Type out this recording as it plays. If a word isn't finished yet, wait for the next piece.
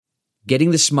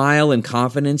Getting the smile and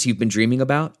confidence you've been dreaming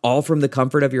about, all from the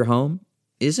comfort of your home,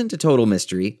 isn't a total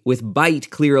mystery with Byte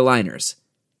clear aligners.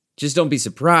 Just don't be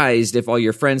surprised if all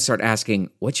your friends start asking,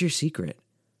 "What's your secret?"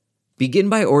 Begin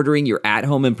by ordering your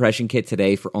at-home impression kit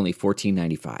today for only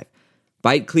 $14.95.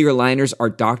 Byte clear aligners are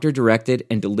doctor-directed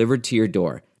and delivered to your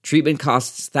door. Treatment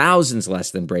costs thousands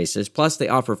less than braces, plus they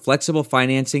offer flexible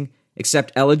financing,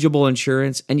 accept eligible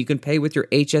insurance, and you can pay with your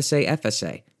HSA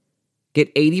FSA. Get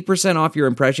 80% off your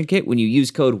impression kit when you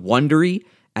use code WONDERY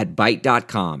at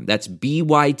Byte.com. That's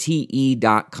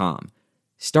BYTE.com.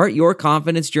 Start your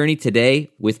confidence journey today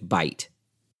with Byte.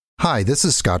 Hi, this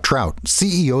is Scott Trout,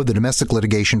 CEO of the domestic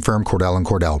litigation firm Cordell &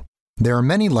 Cordell. There are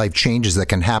many life changes that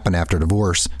can happen after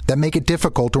divorce that make it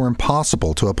difficult or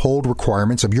impossible to uphold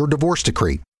requirements of your divorce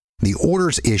decree. The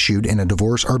orders issued in a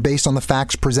divorce are based on the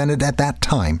facts presented at that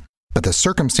time, but the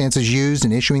circumstances used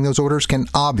in issuing those orders can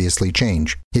obviously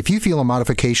change. If you feel a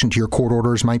modification to your court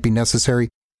orders might be necessary,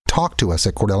 talk to us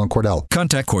at Cordell & Cordell.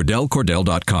 Contact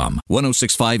CordellCordell.com,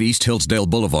 1065 East Hillsdale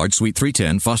Boulevard, Suite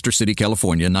 310, Foster City,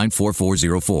 California,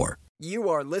 94404. You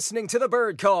are listening to the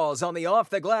Bird Calls on the Off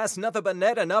the Glass, Nothing But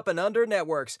Net, and Up and Under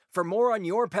networks. For more on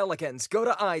your Pelicans, go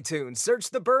to iTunes, search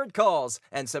the Bird Calls,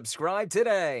 and subscribe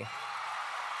today.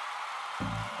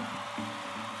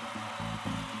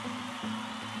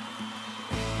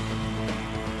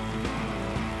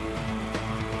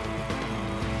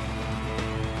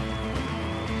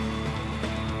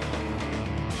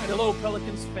 Hello,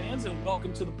 Pelicans fans, and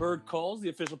welcome to the Bird Calls, the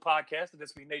official podcast of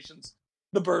SB Nation's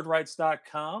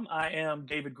TheBirdWrites.com. I am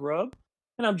David Grubb,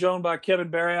 and I'm joined by Kevin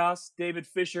Barrios, David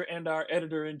Fisher, and our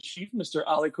editor-in-chief, Mr.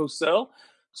 Ali Kosel.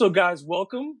 So, guys,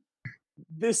 welcome.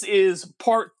 This is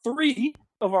part 3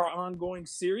 of our ongoing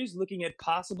series looking at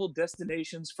possible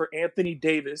destinations for Anthony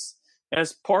Davis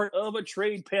as part of a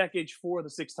trade package for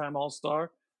the six-time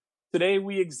All-Star. Today,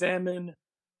 we examine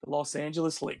the Los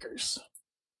Angeles Lakers.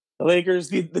 The Lakers,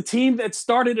 the team that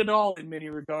started it all in many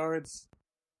regards.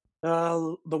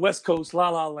 The West Coast, La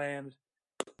La Land.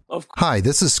 Hi,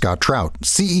 this is Scott Trout,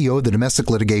 CEO of the domestic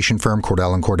litigation firm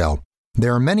Cordell & Cordell.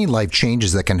 There are many life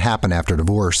changes that can happen after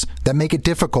divorce that make it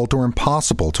difficult or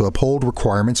impossible to uphold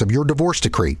requirements of your divorce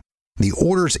decree. The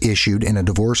orders issued in a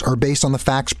divorce are based on the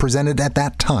facts presented at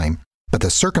that time, but the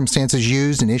circumstances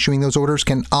used in issuing those orders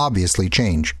can obviously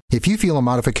change. If you feel a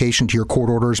modification to your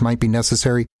court orders might be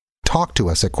necessary, talk to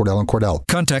us at Cordell & Cordell.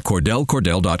 Contact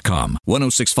CordellCordell.com,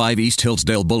 1065 East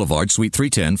Hillsdale Boulevard, Suite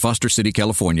 310, Foster City,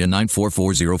 California,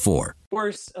 94404. Of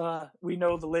course, we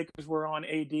know the Lakers were on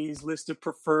AD's list of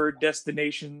preferred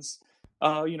destinations,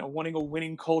 wanting a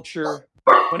winning culture,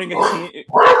 wanting a team.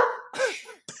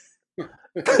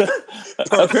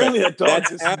 Apparently that dog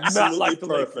does not like the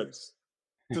Lakers.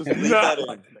 Does not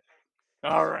like them.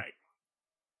 All right.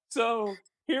 So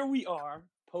here we are,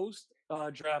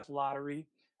 post-draft lottery.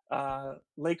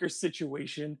 Lakers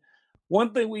situation.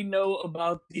 One thing we know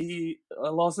about the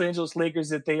Los Angeles Lakers is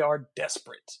that they are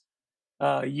desperate.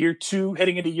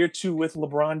 Heading into year 2 with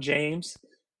LeBron James.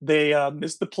 They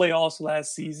missed the playoffs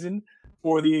last season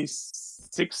for the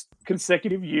 6th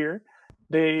consecutive year.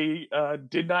 They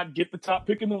did not get the top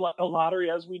pick in the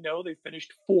lottery, as we know. They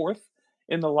finished 4th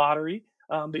in the lottery.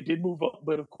 They did move up,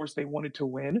 but of course they wanted to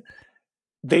win.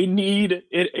 They need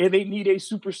a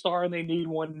superstar, and they need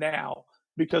one now,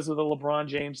 because of the LeBron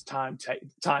James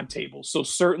timetable. So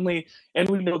certainly, and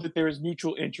we know that there is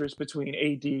mutual interest between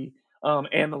AD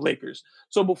and the Lakers.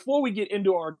 So before we get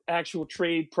into our actual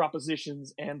trade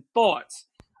propositions and thoughts,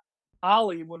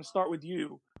 Ali, I want to start with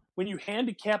you. When you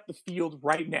handicap the field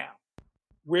right now,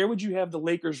 where would you have the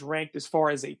Lakers ranked as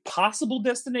far as a possible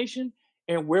destination,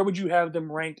 and where would you have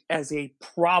them ranked as a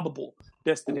probable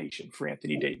destination for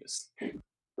Anthony Davis?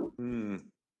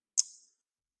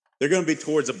 They're going to be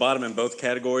towards the bottom in both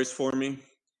categories for me.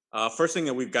 First thing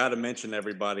that we've got to mention,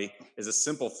 everybody, is a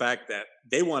simple fact that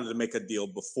they wanted to make a deal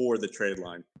before the trade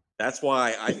line. That's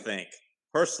why I think,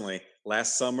 personally,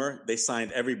 last summer, they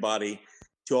signed everybody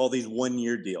to all these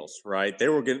one-year deals, right? They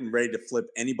were getting ready to flip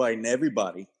anybody and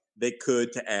everybody they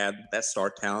could to add that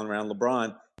star talent around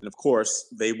LeBron. And, of course,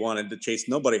 they wanted to chase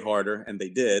nobody harder, and they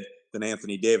did, than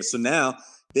Anthony Davis. So now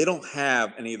they don't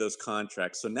have any of those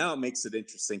contracts. So now it makes it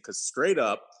interesting because straight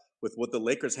up, with what the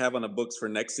Lakers have on the books for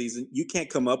next season, you can't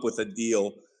come up with a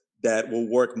deal that will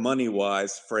work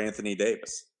money-wise for Anthony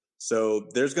Davis. So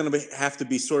there's going to have to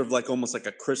be sort of like almost like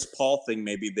a Chris Paul thing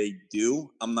maybe they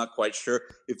do. I'm not quite sure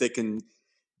if they can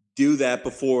do that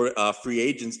before free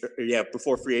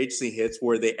agency hits,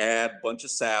 where they add a bunch of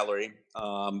salary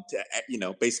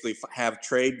to basically have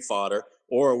trade fodder,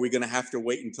 or are we going to have to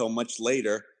wait until much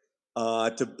later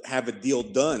to have a deal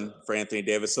done for Anthony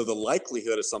Davis? So the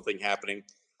likelihood of something happening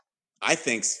I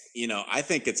think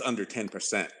it's under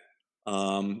 10%.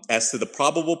 As to the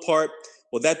probable part,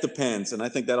 well, that depends. And I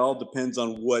think that all depends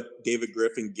on what David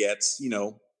Griffin gets,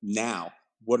 now.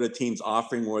 What are teams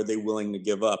offering? What are they willing to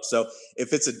give up? So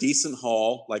if it's a decent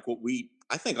haul, like what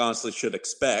I think honestly should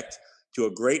expect, to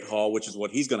a great haul, which is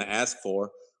what he's going to ask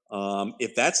for,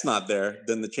 if that's not there,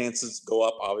 then the chances go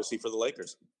up, obviously, for the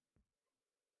Lakers.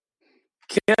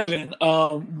 Kevin,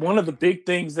 one of the big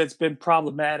things that's been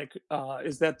problematic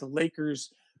is that the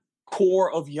Lakers'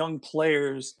 core of young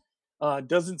players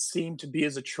doesn't seem to be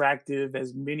as attractive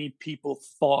as many people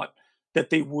thought that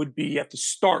they would be at the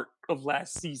start of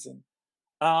last season.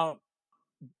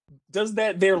 Does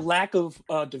their lack of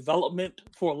development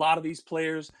for a lot of these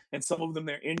players, and some of them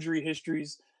their injury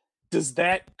histories, does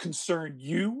that concern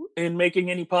you in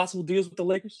making any possible deals with the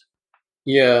Lakers?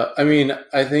 Yeah, I mean,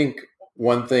 I think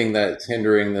one thing that's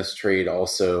hindering this trade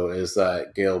also is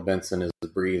that Gail Benson is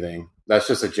breathing. That's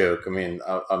just a joke. I mean,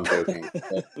 I'm joking.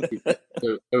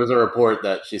 There was a report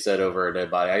that she said over a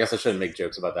dead body. I guess I shouldn't make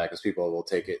jokes about that because people will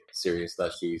take it serious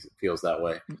that she feels that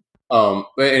way. But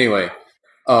anyway,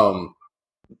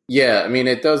 yeah, I mean,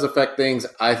 it does affect things.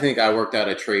 I think I worked out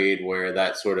a trade where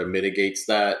that sort of mitigates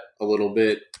that a little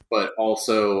bit, but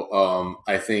also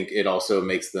I think it also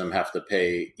makes them have to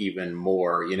pay even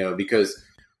more, because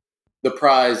the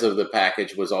prize of the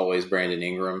package was always Brandon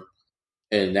Ingram,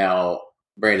 and now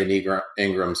Brandon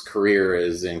Ingram's career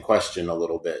is in question a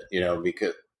little bit,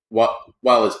 because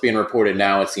while it's being reported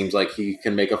now, it seems like he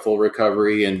can make a full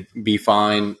recovery and be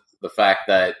fine. The fact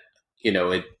that,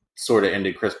 it sort of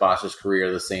ended Chris Bosh's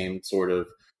career, the same sort of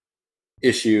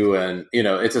issue. And,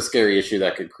 it's a scary issue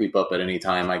that could creep up at any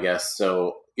time, I guess.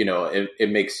 So,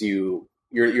 it makes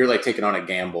you're like taking on a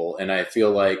gamble. And I feel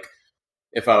like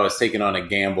if I was taking on a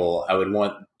gamble, I would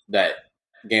want that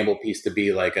gamble piece to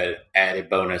be like an added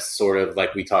bonus, sort of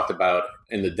like we talked about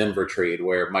in the Denver trade,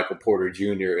 where Michael Porter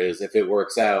Jr. is, if it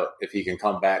works out, if he can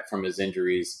come back from his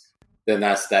injuries, then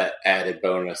that's that added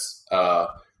bonus.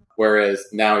 Whereas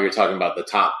now you're talking about the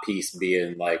top piece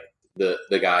being like the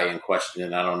guy in question,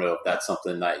 and I don't know if that's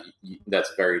something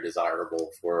that's very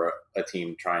desirable for a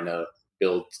team trying to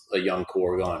build a young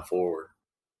core going forward.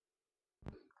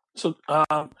 So,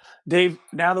 Dave,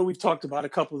 now that we've talked about a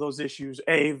couple of those issues,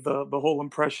 the whole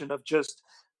impression of just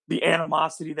the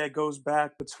animosity that goes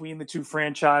back between the two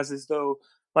franchises, though,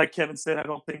 like Kevin said, I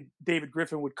don't think David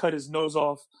Griffin would cut his nose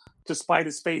off to spite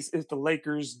his face if the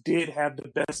Lakers did have the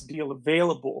best deal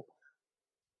available.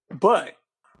 But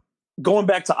going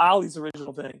back to Ollie's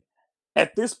original thing,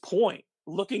 at this point,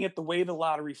 looking at the way the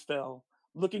lottery fell,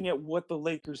 looking at what the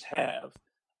Lakers have,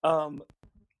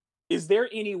 is there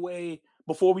any way,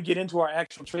 before we get into our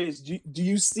actual trades, do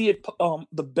you see it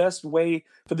the best way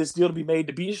for this deal to be made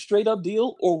to be a straight up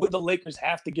deal, or would the Lakers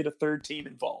have to get a third team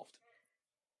involved?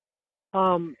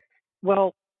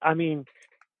 Well, I mean,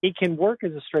 it can work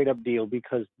as a straight up deal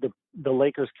because the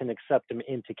Lakers can accept him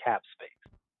into cap space.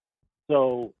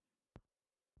 So,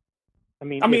 I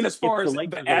mean, as far as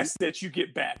the assets you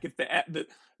get back,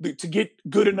 if to get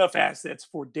good enough assets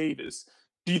for Davis,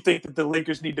 do you think that the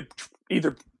Lakers need to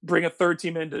either bring a third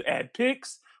team in to add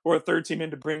picks or a third team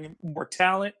in to bring more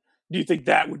talent? Do you think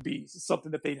that would be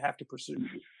something that they'd have to pursue?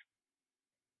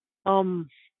 I'm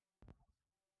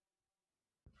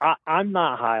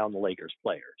not high on the Lakers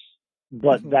players,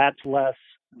 but that's less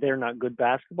they're not good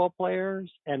basketball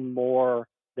players and more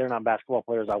they're not basketball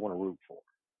players I want to root for.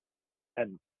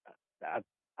 And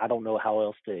I don't know how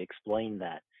else to explain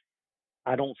that.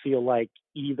 I don't feel like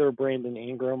either Brandon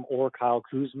Ingram or Kyle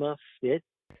Kuzma fit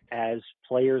as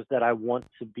players that I want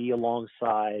to be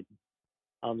alongside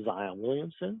Zion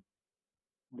Williamson.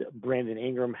 Brandon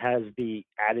Ingram has the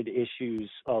added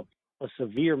issues of a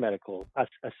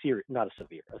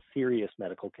serious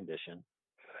medical condition,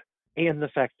 and the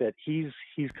fact that he's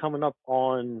coming up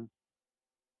on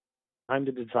time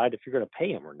to decide if you're going to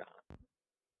pay him or not.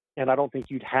 And I don't think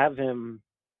you'd have him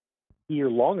here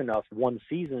long enough one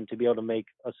season to be able to make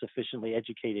a sufficiently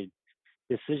educated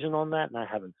decision on that, and I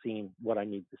haven't seen what I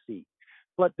need to see.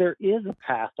 But there is a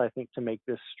path, I think, to make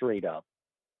this straight up.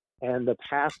 And the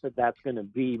path that's going to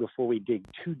be, before we dig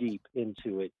too deep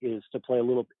into it, is to play a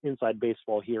little inside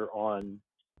baseball here on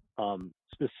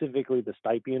specifically the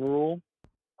Stipien rule.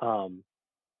 To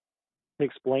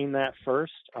explain that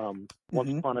first,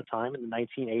 once upon a time in the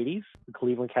 1980s, the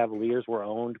Cleveland Cavaliers were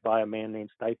owned by a man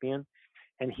named Stipien,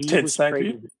 and he was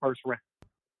trading his first round.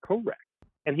 Correct.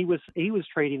 And he was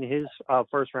trading his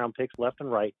first round picks left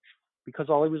and right because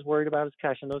all he was worried about is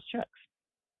cashing those checks.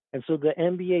 And so the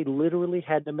NBA literally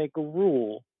had to make a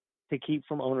rule to keep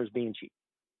from owners being cheap.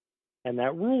 And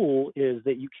that rule is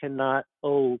that you cannot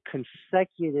owe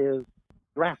consecutive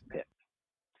draft picks.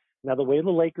 Now, the way the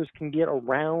Lakers can get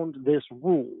around this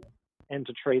rule and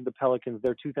to trade the Pelicans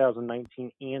their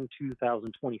 2019 and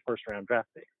 2020 first-round draft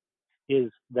picks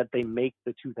is that they make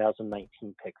the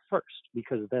 2019 pick first,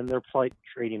 because then they're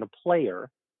trading a player,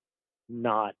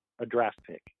 not a draft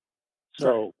pick.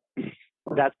 So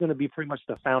that's going to be pretty much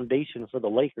the foundation for the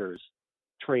Lakers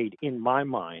trade, in my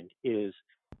mind, is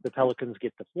the Pelicans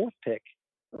get the 4th pick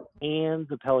and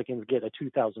the Pelicans get a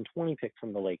 2020 pick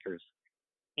from the Lakers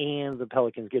and the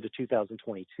Pelicans get a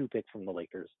 2022 pick from the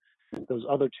Lakers. Those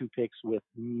other 2 picks with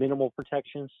minimal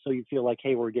protections, so you feel like,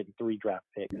 hey, we're getting 3 draft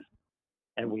picks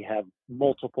and we have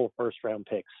multiple first-round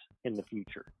picks in the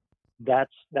future.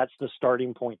 That's the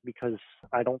starting point, because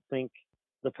I don't think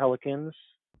the Pelicans,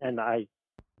 and I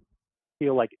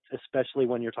feel like, especially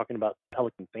when you're talking about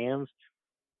Pelican fans,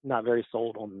 not very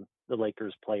sold on the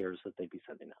Lakers players that they'd be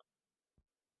sending out.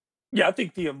 Yeah, I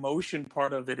think the emotion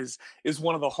part of it is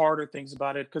one of the harder things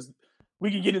about it, because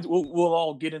we can get into we'll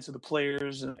all get into the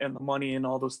players and the money and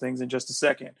all those things in just a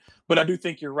second. But I do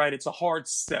think you're right. It's a hard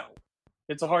sell.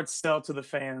 It's a hard sell to the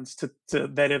fans to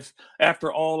that if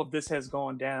after all of this has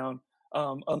gone down,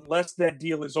 unless that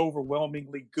deal is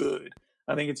overwhelmingly good,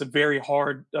 I think it's a very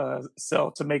hard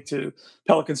sell to make to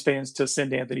Pelicans fans to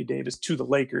send Anthony Davis to the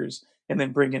Lakers and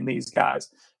then bring in these guys.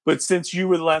 But since you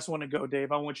were the last one to go,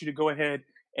 Dave, I want you to go ahead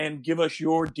and give us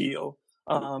your deal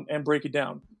and break it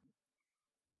down.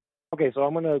 Okay, so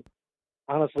I'm going to,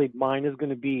 honestly, mine is going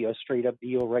to be a straight up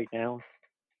deal right now.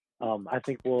 I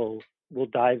think we'll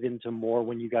dive into more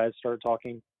when you guys start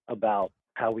talking about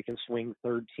how we can swing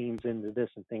third teams into this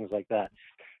and things like that.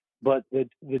 But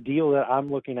the deal that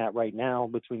I'm looking at right now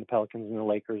between the Pelicans and the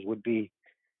Lakers would be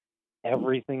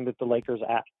everything that the Lakers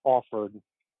offered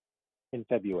in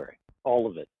February. All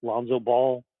of it. Lonzo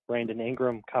Ball, Brandon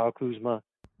Ingram, Kyle Kuzma,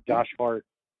 Josh Hart,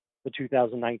 the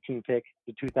 2019 pick,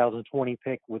 the 2020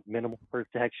 pick with minimal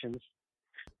protections.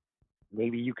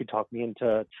 Maybe you could talk me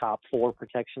into top 4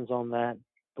 protections on that.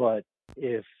 But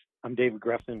if I'm David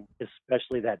Griffin,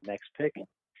 especially that next pick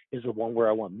is the one where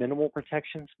I want minimal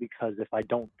protections, because if I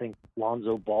don't think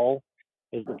Lonzo Ball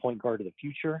is the point guard of the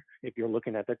future, if you're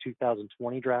looking at the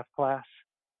 2020 draft class,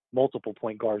 multiple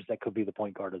point guards that could be the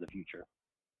point guard of the future.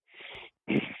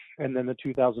 And then the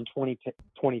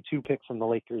 2022 pick from the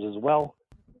Lakers as well.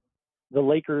 The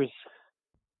Lakers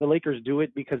do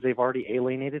it because they've already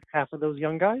alienated half of those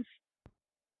young guys,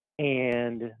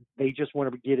 and they just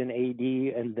want to get an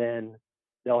AD, and then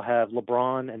they'll have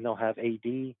LeBron and they'll have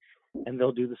AD, and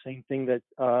they'll do the same thing that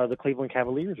the Cleveland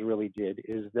Cavaliers really did,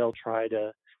 is they'll try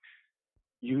to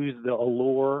use the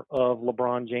allure of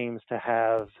LeBron James to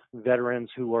have veterans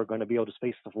who are going to be able to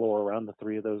space the floor around the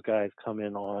 3 of those guys come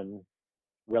in on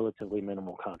relatively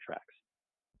minimal contracts.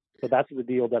 So that's the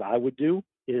deal that I would do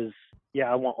is,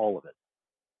 I want all of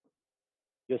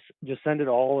it. Just send it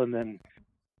all, and then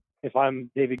if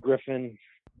I'm David Griffin,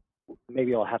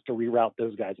 maybe I'll have to reroute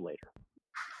those guys later.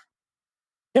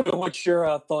 Kevin, what's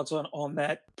your thoughts on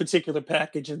that particular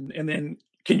package, and then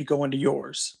can you go into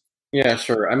yours? Yeah,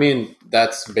 sure. I mean,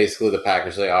 that's basically the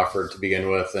package they offered to begin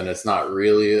with, and it's not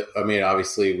really. I mean,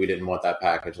 obviously, we didn't want that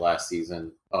package last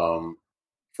season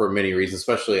for many reasons.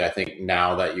 Especially, I think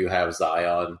now that you have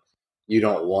Zion,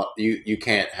 you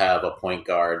can't have a point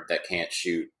guard that can't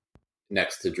shoot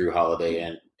next to Drew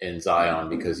Holiday and Zion,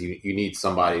 because you need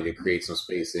somebody to create some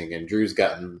spacing. And Drew's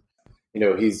gotten,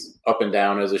 he's up and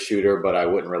down as a shooter, but I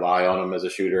wouldn't rely on him as a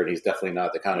shooter, and he's definitely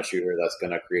not the kind of shooter that's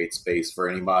going to create space for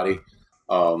anybody.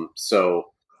 So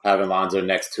having Lonzo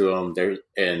next to him there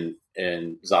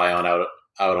and Zion out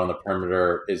on the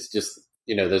perimeter is just,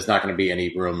 there's not going to be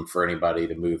any room for anybody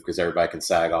to move because everybody can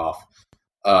sag off.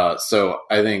 So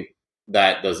I think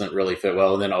that doesn't really fit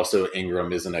well. And then also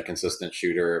Ingram isn't a consistent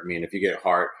shooter. I mean, if you get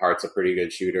Hart's a pretty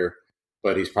good shooter,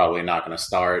 but he's probably not going to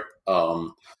start.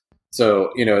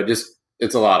 So,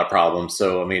 it's a lot of problems.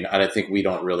 So, I mean, I think we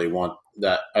don't really want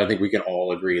that. I think we can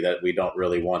all agree that we don't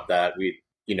really want that.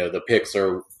 The picks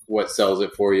are what sells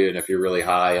it for you. And if you're really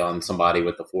high on somebody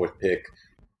with the 4th pick,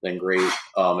 then great.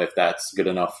 If that's good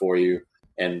enough for you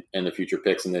and the future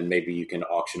picks, and then maybe you can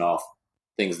auction off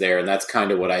things there. And that's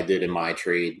kind of what I did in my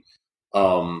trade,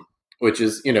 which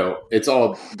is, it's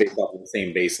all based off of the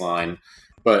same baseline.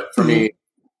 But for me,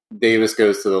 Davis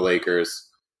goes to the Lakers,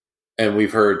 and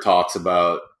we've heard talks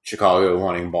about Chicago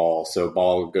wanting Ball. So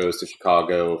Ball goes to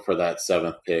Chicago for that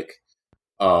 7th pick.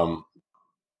 And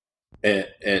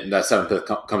that 7th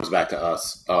pick comes back to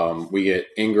us. We get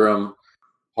Ingram,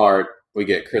 Hart, we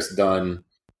get Chris Dunn,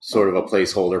 sort of a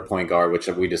placeholder point guard, which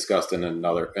we discussed in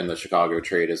the Chicago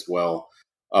trade as well.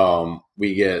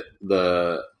 We get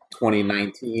the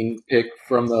 2019 pick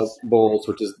from the Bulls,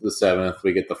 which is the 7th.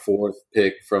 We get the 4th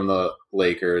pick from the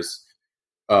Lakers.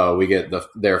 We get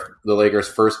the Lakers'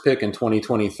 first pick in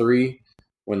 2023.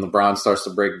 When LeBron starts to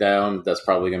break down, that's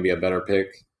probably going to be a better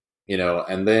pick,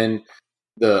 And then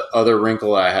the other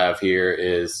wrinkle I have here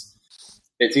is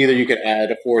it's either you could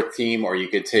add a 4th team or you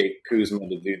could take Kuzma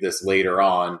to do this later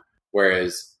on.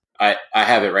 Whereas I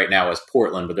have it right now as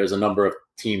Portland, but there's a number of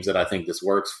teams that I think this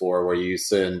works for, where you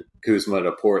send Kuzma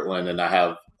to Portland, and I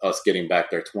have us getting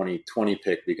back their 2020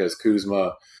 pick because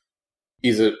Kuzma,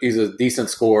 he's a decent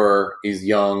scorer, he's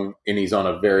young, and he's on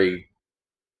a very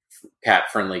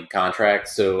cap-friendly contract.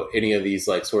 So any of these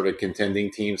like sort of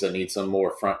contending teams that need some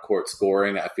more front court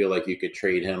scoring, I feel like you could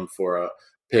trade him for a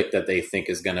pick that they think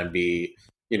is going to be,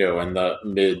 in the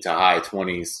mid to high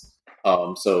 20s.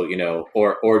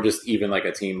 Or just even like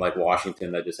a team like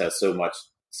Washington that just has so much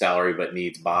salary but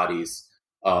needs bodies.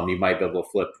 You might be able to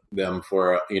flip them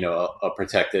for a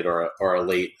protected or a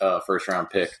late first round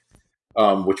pick,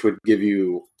 which would give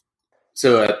you.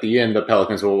 So at the end, the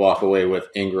Pelicans will walk away with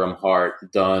Ingram,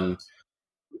 Hart, Dunn,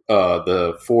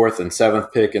 the 4th and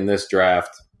 7th pick in this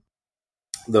draft,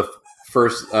 the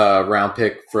first round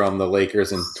pick from the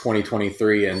Lakers in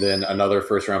 2023, and then another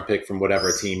first round pick from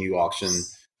whatever team you auction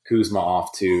Kuzma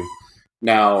off to.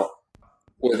 Now,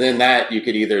 within that, you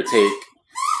could either take.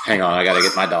 Hang on, I got to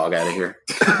get my dog out of here.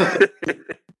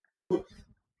 Come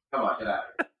on, get out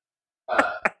of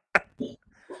here.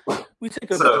 We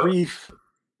take a brief.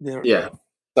 Yeah,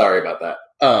 sorry about that.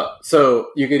 So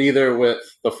you could either, with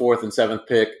the 4th and 7th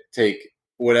pick, take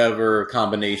whatever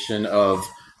combination of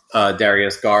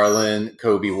Darius Garland,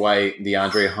 Kobe White,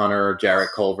 DeAndre Hunter, Jarrett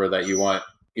Culver that you want.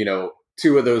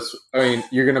 2 of those. I mean,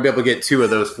 you're going to be able to get 2 of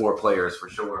those 4 players for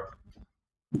sure.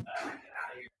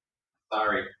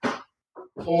 Sorry.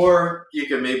 Or you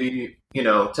could maybe,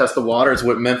 test the waters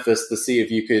with Memphis to see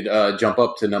if you could jump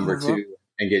up to number 2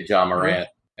 and get Ja Morant.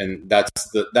 And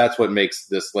that's what makes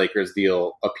this Lakers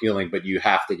deal appealing. But you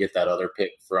have to get that other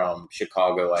pick from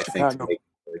Chicago, I think. To make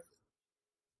it.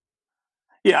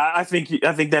 Yeah, I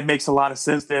think that makes a lot of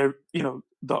sense there.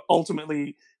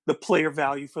 Ultimately the player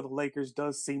value for the Lakers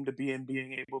does seem to be in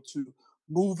being able to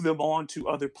move them on to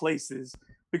other places.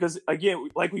 Because, again,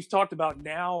 like we've talked about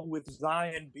now with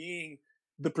Zion being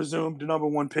the presumed number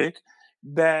 1 pick,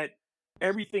 that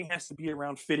everything has to be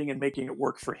around fitting and making it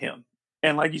work for him.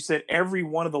 And like you said, every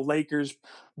one of the Lakers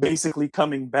basically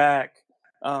coming back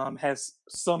has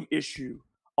some issue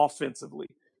offensively.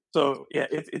 So, yeah,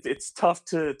 it's tough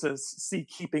to see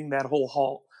keeping that whole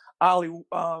haul. Ali,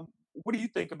 what do you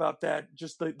think about that?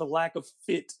 Just the lack of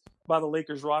fit by the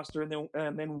Lakers roster, and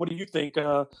then what do you think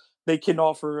they can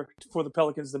offer for the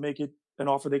Pelicans to make it an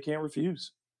offer they can't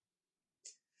refuse?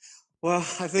 Well,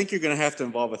 I think you're going to have to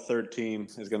involve a 3rd team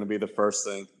is going to be the first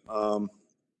thing.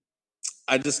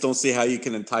 I just don't see how you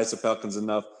can entice the Pelicans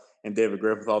enough and David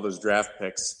Griffin with all those draft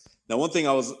picks. Now, one thing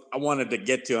I wanted to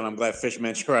get to, and I'm glad Fish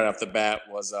mentioned right off the bat,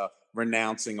 was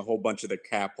renouncing a whole bunch of the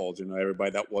cap holds.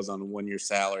 Everybody that was on a 1-year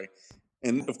salary.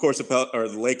 And, of course,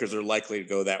 the Lakers are likely to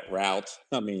go that route.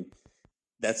 I mean,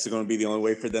 that's going to be the only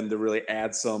way for them to really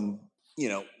add some,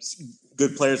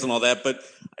 good players and all that. But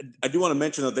I do want to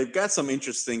mention, though, they've got some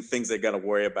interesting things they got to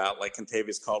worry about, like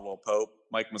Kentavious Caldwell-Pope,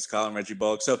 Mike Muscala, and Reggie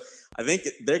Bullock. So I think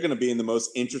they're going to be in the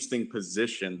most interesting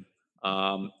position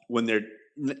when they're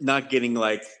not getting,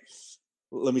 like,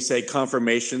 let me say,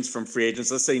 confirmations from free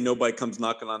agents. Let's say nobody comes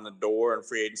knocking on the door in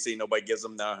free agency, nobody gives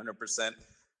them the 100%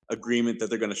 agreement that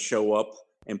they're going to show up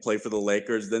and play for the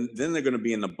Lakers. Then they're going to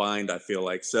be in the bind, I feel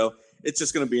like. So it's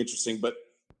just going to be interesting. But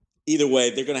either way,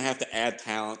 they're going to have to add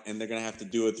talent, and they're going to have to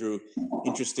do it through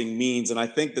interesting means. And I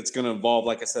think that's going to involve,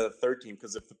 like I said, a 3rd team.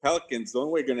 Because if the Pelicans, the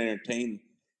only way you're going to entertain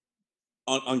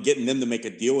on getting them to make a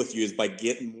deal with you is by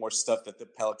getting more stuff that the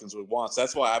Pelicans would want. So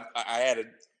that's why I added,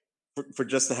 for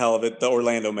just the hell of it, the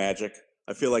Orlando Magic.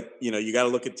 I feel like, you got to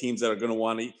look at teams that are going to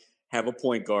want to have a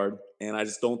point guard. And I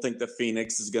just don't think that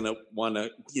Phoenix is going to want to,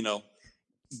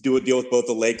 do a deal with both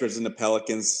the Lakers and the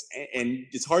Pelicans. And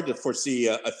it's hard to foresee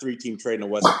a 3-team trade in the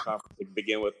Western Conference to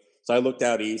begin with. So I looked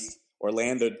out east.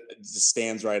 Orlando just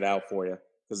stands right out for you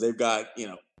because they've got,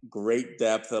 great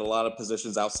depth at a lot of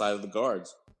positions outside of the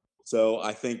guards. So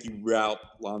I think you route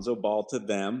Lonzo Ball to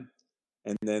them.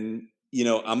 And then,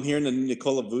 I'm hearing that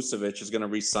Nikola Vucevic is going to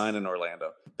re-sign in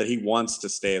Orlando, that he wants to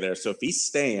stay there. So if he's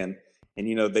staying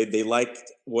and, they like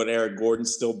what Eric Gordon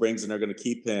still brings and they're going to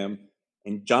keep him.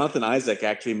 And Jonathan Isaac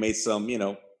actually made some,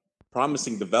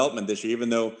 promising development this year, even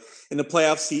though in the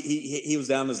playoffs he was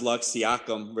down his luck.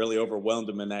 Siakam really overwhelmed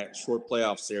him in that short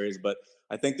playoff series, but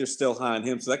I think they're still high on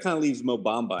him. So that kind of leaves Mo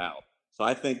Bamba out. So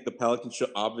I think the Pelicans should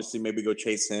obviously maybe go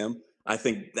chase him. I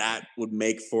think that would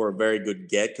make for a very good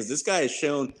get because this guy has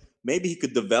shown maybe he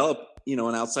could develop, an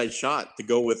outside shot to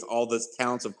go with all the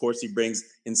talents, of course, he brings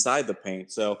inside the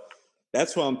paint. So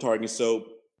that's who I'm targeting. So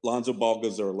Lonzo Ball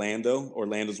goes to Orlando.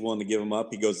 Orlando's willing to give him up.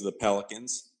 He goes to the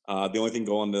Pelicans. The only thing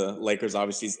going to Lakers,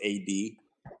 obviously, is AD.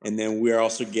 And then we're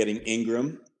also getting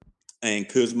Ingram and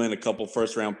Kuzma and a couple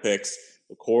first-round picks.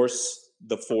 Of course,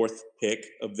 the 4th pick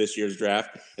of this year's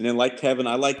draft. And then like Kevin,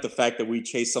 I like the fact that we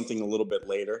chase something a little bit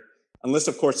later. Unless,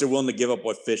 of course, they're willing to give up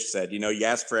what Fish said. You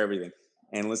ask for everything.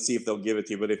 And let's see if they'll give it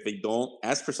to you. But if they don't,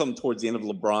 ask for something towards the end of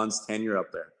LeBron's tenure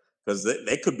up there. Because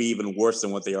they could be even worse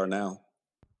than what they are now.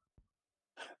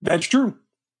 That's true.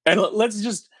 And let's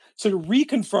just sort of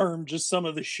reconfirm just some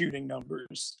of the shooting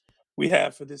numbers we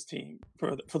have for this team,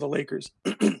 for the Lakers.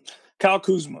 Kyle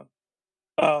Kuzma,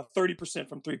 30%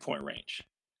 from three-point range.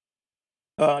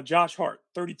 Josh Hart,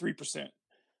 33%.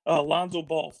 Lonzo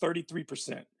Ball,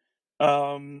 33%.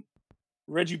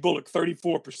 Reggie Bullock,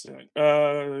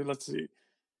 34%. Let's see.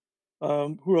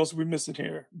 Who else are we missing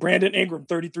here? Brandon Ingram,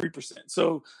 33%.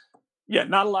 So, yeah,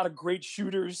 not a lot of great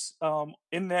shooters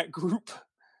in that group.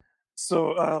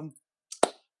 So,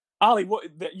 Ollie,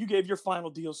 you gave your final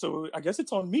deal, so I guess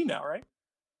it's on me now, right?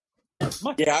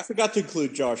 Yeah, I forgot to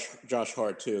include Josh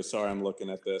Hart too. Sorry, I'm looking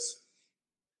at this.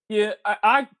 Yeah,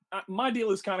 I my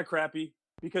deal is kind of crappy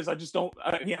because I just don't.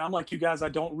 I'm like you guys. I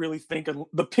don't really think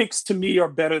the picks to me are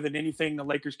better than anything the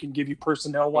Lakers can give you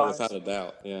personnel wise. Without a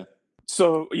doubt, yeah.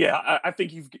 So yeah, I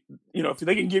think if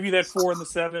they can give you that 4 and the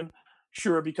 7,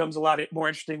 sure, it becomes a lot more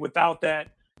interesting. Without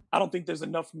that, I don't think there's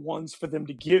enough ones for them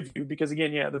to give you because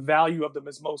again, the value of them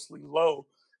is mostly low.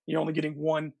 You're only getting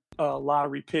 1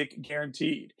 lottery pick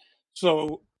guaranteed.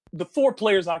 So the 4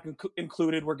 players I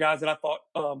included were guys that I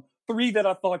thought 3 that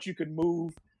I thought you could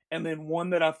move, and then 1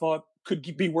 that I thought could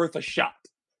be worth a shot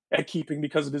at keeping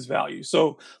because of his value.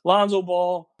 So Lonzo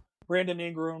Ball, Brandon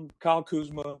Ingram, Kyle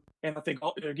Kuzma, and I think,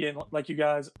 again, like you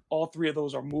guys, all 3 of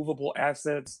those are movable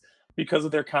assets because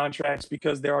of their contracts,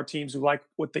 because there are teams who like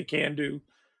what they can do.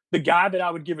 The guy that I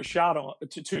would give a shot on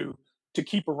to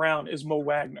keep around is Mo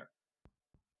Wagner.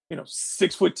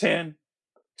 6'10",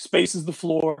 spaces the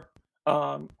floor,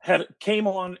 came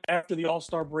on after the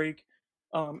All-Star break.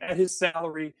 At his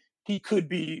salary, he could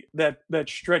be that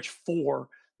stretch 4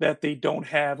 that they don't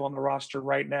have on the roster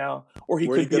right now, or he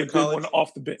could be a good one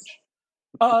off the bench.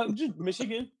 Just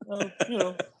Michigan,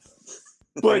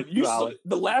 But you saw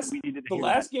the last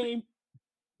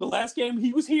game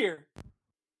he was here,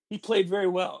 he played very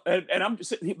well, and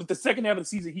but the second half of the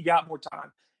season he got more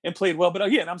time and played well. But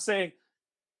again, I'm saying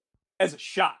as a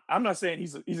shot, I'm not saying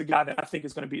he's a guy that I think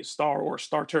is going to be a star or a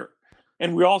starter.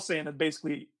 And we're all saying that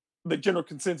basically the general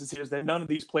consensus here is that none of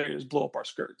these players blow up our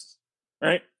skirts,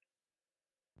 right?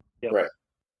 Yeah. Right.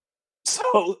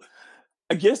 So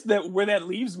I guess that where that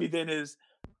leaves me then is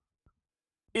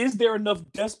there enough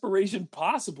desperation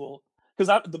possible?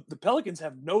 Because the Pelicans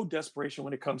have no desperation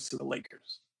when it comes to the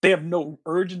Lakers. They have no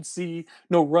urgency,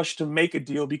 no rush to make a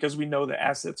deal because we know the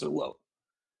assets are low.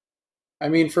 I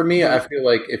mean, for me, I feel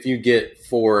like if you get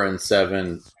 4 and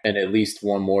 7 and at least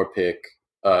 1 more pick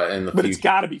in the future. But it's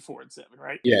got to be 4 and 7,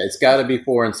 right? Yeah, it's got to be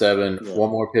 4 and 7, 1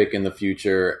 more pick in the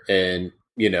future. And,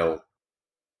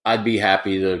 I'd be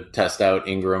happy to test out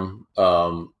Ingram,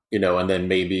 and then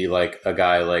maybe like a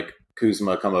guy like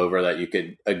Kuzma come over that you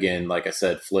could, again, like I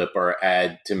said, flip or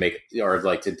add to make, or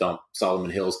like to dump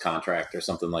Solomon Hill's contract or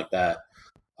something like that.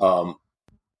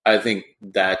 I think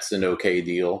that's an okay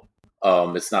deal.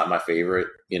 It's not my favorite.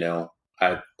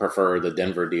 I prefer the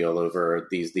Denver deal over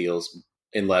these deals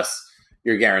unless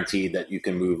you're guaranteed that you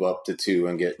can move up to 2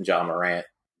 and get Ja Morant.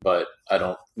 But I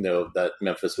don't know that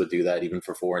Memphis would do that even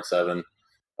for 4 and 7.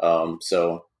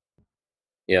 So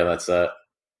yeah, that's that.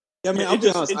 Yeah, I mean, I'll be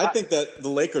honest. I think that the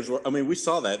Lakers were. I mean, we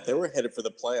saw that they were headed for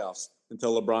the playoffs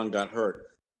until LeBron got hurt.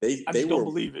 They don't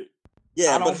believe it.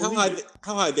 Yeah, but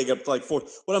how high they got like 4?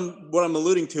 What I'm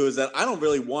alluding to is that I don't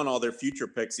really want all their future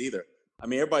picks either. I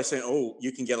mean, everybody's saying, "Oh,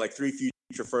 you can get like 3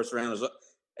 future first rounders."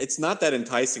 It's not that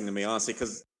enticing to me, honestly,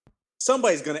 because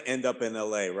somebody's going to end up in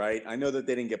LA, right? I know that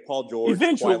they didn't get Paul George.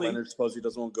 Eventually, Kawhi Leonard supposedly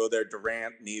doesn't want to go there.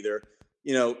 Durant neither.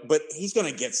 But he's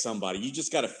going to get somebody. You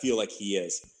just got to feel like he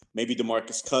is. Maybe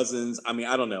DeMarcus Cousins. I mean,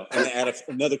 I don't know. And add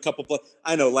another couple players.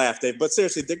 I know, laugh, Dave. But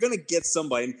seriously, they're going to get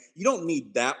somebody. And you don't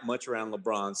need that much around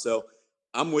LeBron. So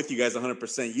I'm with you guys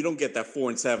 100%. You don't get that 4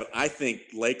 and 7. I think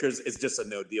Lakers is just a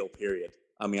no deal, period.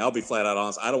 I mean, I'll be flat out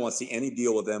honest. I don't want to see any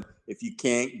deal with them if you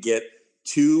can't get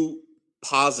 2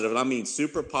 positive, and I mean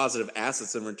super positive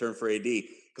assets in return for AD.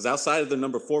 Because outside of the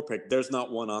number 4 pick, there's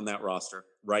not one on that roster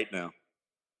right now.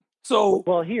 So,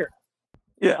 well, here.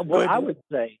 Yeah. What I would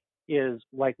say is,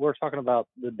 like, we're talking about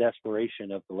the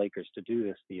desperation of the Lakers to do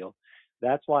this deal.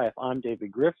 That's why if I'm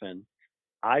David Griffin,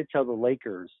 I tell the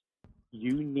Lakers,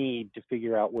 you need to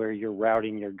figure out where you're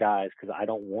routing your guys because I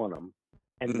don't want them,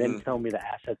 and then tell me the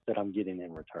assets that I'm getting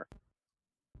in return.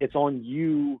 It's on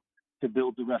you to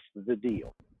build the rest of the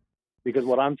deal. Because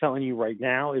what I'm telling you right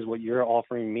now is what you're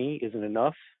offering me isn't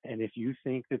enough. And if you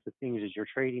think that the things that you're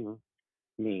trading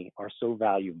me are so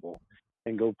valuable,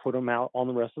 then go put them out on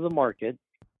the rest of the market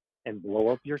and blow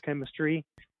up your chemistry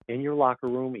in your locker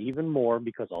room even more,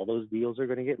 because all those deals are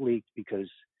going to get leaked because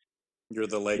you're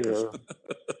the Lakers.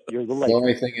 You're the Lakers. The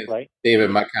only thing is, right?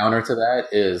 David, my counter to that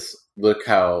is look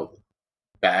how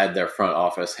bad their front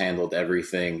office handled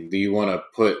everything. Do you want to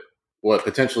put what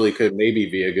potentially could maybe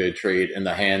be a good trade in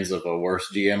the hands of a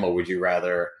worse GM, or would you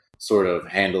rather sort of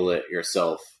handle it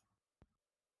yourself?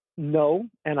 No,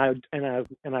 and I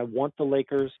want the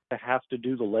Lakers to have to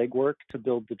do the legwork to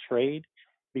build the trade,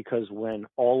 because when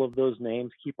all of those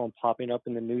names keep on popping up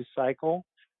in the news cycle,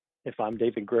 if I'm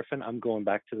David Griffin, I'm going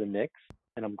back to the Knicks,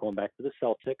 and I'm going back to the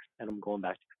Celtics, and I'm going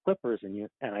back to the Clippers,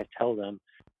 and I tell them,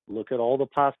 look at all the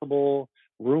possible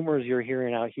rumors you're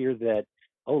hearing out here that,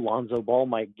 oh, Lonzo Ball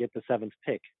might get the 7th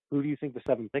pick. Who do you think the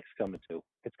 7th pick's coming to?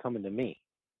 It's coming to me.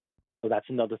 So that's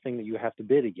another thing that you have to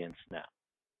bid against now.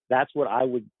 That's what I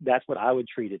would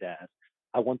treat it as.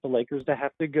 I want the Lakers to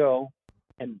have to go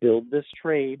and build this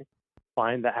trade,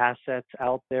 find the assets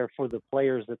out there for the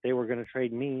players that they were going to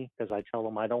trade me, because I tell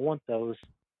them I don't want those.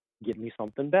 Get me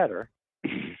something better.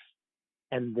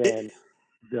 And then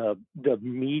the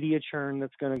media churn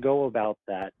that's going to go about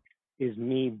that is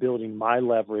me building my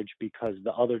leverage, because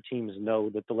the other teams know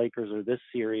that the Lakers are this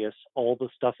serious. All the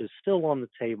stuff is still on the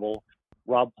table.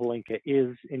 Rob Pelinka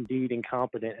is indeed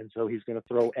incompetent, and so he's going to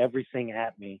throw everything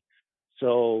at me.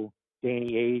 So,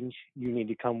 Danny Ainge, you need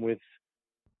to come with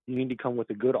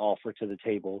a good offer to the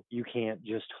table. You can't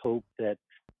just hope that,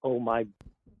 oh, my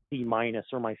C-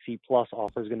 or my C+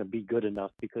 offer is going to be good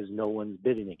enough because no one's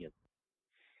bidding against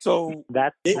it. So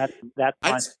that's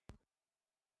my.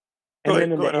 And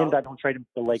then in the end, I don't trade him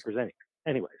to the Lakers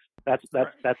anyways. That's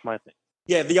my thing.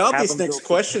 Yeah, the obvious next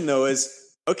question, though, is,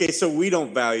 okay, so we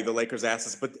don't value the Lakers'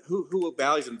 assets, but who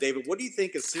values them? David, what do you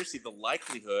think is seriously the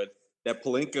likelihood that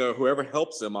Pelinka, or whoever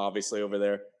helps him, obviously, over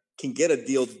there, can get a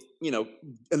deal,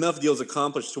 enough deals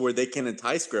accomplished to where they can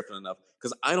entice Griffin enough?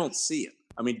 Because I don't see it.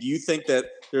 I mean, do you think that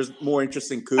there's more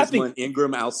interest in Kuzma and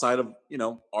Ingram outside of,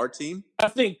 our team? I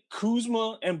think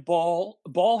Kuzma and Ball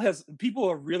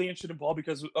people are really interested in Ball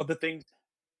because of the things.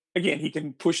 Again, he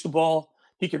can push the ball,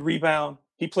 he can rebound,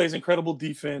 he plays incredible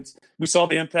defense. We saw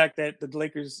the impact that the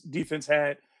Lakers defense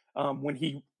had when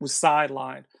he was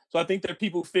sidelined. So I think that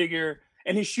people figure,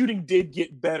 and his shooting did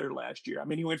get better last year. I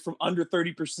mean, he went from under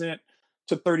 30%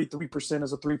 to 33%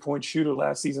 as a three-point shooter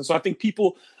last season. So I think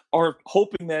people are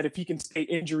hoping that if he can stay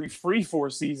injury-free for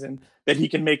a season, that he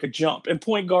can make a jump. And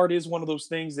point guard is one of those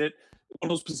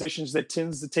positions that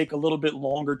tends to take a little bit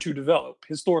longer to develop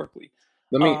historically.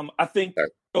 I think.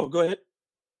 Oh, go ahead.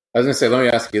 I was going to say, let me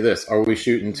ask you this: are we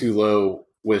shooting too low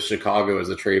with Chicago as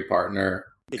a trade partner?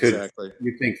 Exactly.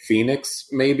 You think Phoenix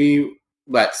maybe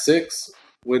at 6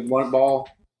 would want Ball?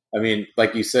 I mean,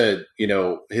 like you said,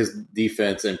 his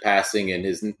defense and passing and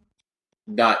his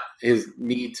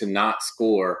need to not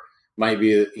score might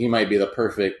be the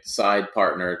perfect side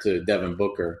partner to Devin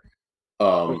Booker.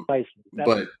 Precisely. That's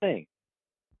the thing.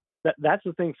 That's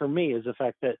the thing for me, is the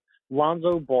fact that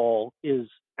Lonzo Ball is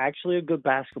actually a good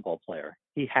basketball player.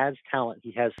 He has talent.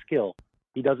 He has skill.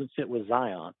 He doesn't fit with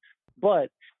Zion. But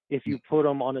if you put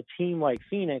him on a team like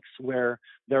Phoenix, where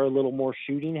they're a little more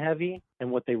shooting heavy, and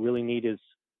what they really need is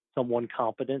someone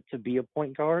competent to be a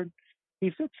point guard, he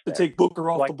fits there. To take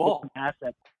Booker off the ball.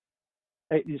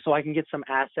 So I can get some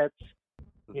assets,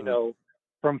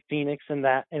 from Phoenix in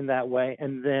that way.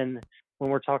 And then when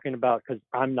we're talking about, because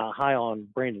I'm not high on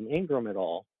Brandon Ingram at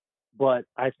all, but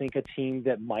I think a team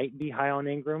that might be high on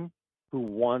Ingram, who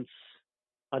wants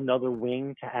another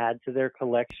wing to add to their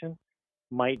collection,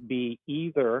 might be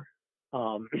either,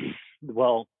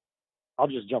 well, I'll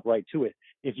just jump right to it.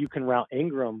 If you can route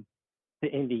Ingram to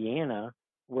Indiana,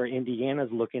 where Indiana's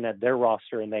looking at their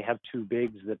roster and they have 2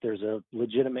 bigs, that there's a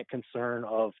legitimate concern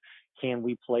of, can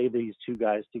we play these 2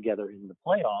 guys together in the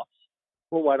playoffs?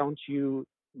 Well, why don't you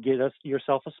get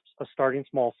yourself a starting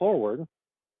small forward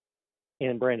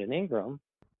in Brandon Ingram,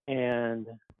 and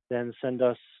then send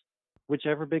us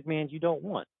whichever big man you don't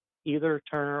want, either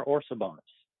Turner or Sabonis.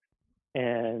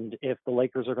 And if the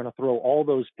Lakers are going to throw all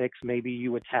those picks, maybe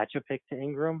you attach a pick to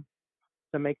Ingram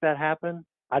to make that happen.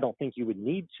 I don't think you would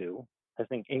need to. I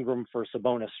think Ingram for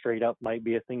Sabonis straight up might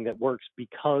be a thing that works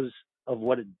because of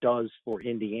what it does for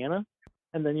Indiana.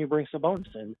 and then you bring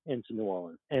Sabonis into New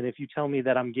Orleans. And if you tell me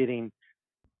that I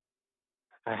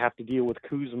have to deal with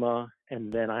Kuzma,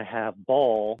 and then I have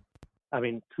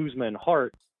Kuzma and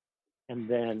Hart, and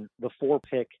then the 4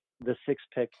 pick, the 6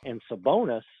 pick, and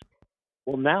Sabonis,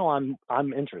 well, now I'm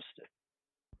interested.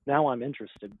 Now I'm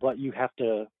interested, but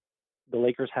the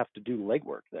Lakers have to do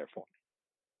legwork there for me.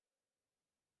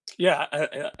 Yeah,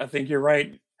 I think you're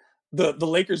right. The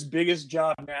Lakers' biggest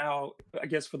job now, I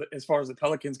guess, as far as the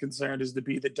Pelicans concerned, is to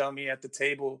be the dummy at the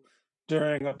table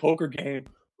during a poker game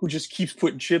who just keeps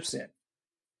putting chips in,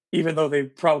 even though they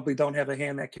probably don't have a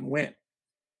hand that can win.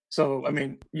 So, I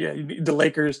mean, yeah, the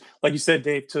Lakers, like you said,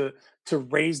 Dave, to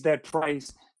raise that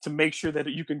price to make sure that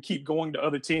you can keep going to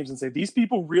other teams and say, these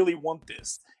people really want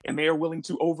this, and they are willing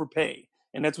to overpay.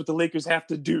 And that's what the Lakers have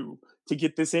to do to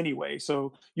get this anyway.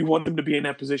 So you want them to be in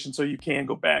that position so you can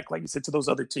go back, like you said, to those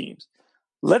other teams.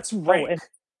 Let's rank.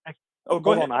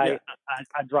 Go ahead. I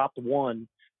dropped one.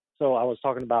 So I was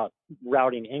talking about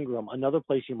routing Ingram. Another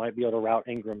place you might be able to route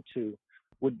Ingram to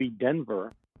would be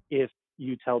Denver. If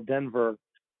you tell Denver,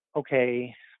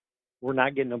 okay, we're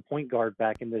not getting a point guard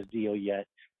back in this deal yet.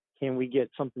 Can we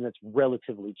get something that's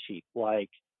relatively cheap, like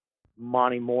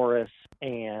Monty Morris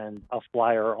and a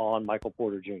flyer on Michael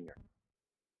Porter Jr.,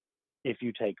 if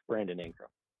you take Brandon Ingram?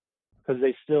 Because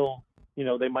they still,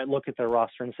 they might look at their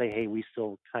roster and say, hey, we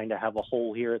still kind of have a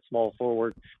hole here at small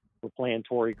forward. We're playing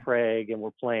Torrey Craig and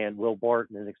we're playing Will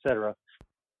Barton and et cetera.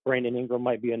 Brandon Ingram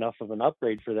might be enough of an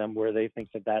upgrade for them where they think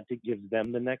that gives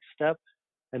them the next step.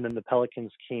 And then the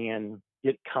Pelicans can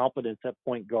get competence at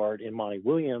point guard in Monty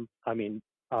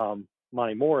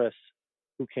Morris,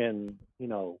 who can,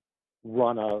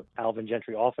 run a Alvin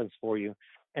Gentry offense for you.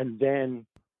 And then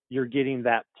you're getting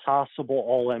that possible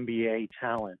All-NBA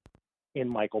talent in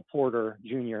Michael Porter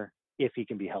Jr. if he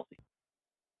can be healthy.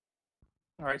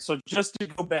 All right, so just to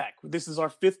go back, this is our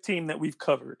 5th team that we've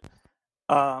covered.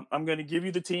 I'm going to give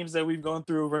you the teams that we've gone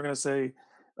through. We're going to say,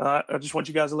 I just want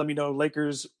you guys to let me know,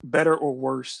 Lakers better or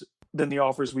worse than the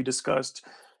offers we discussed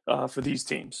for these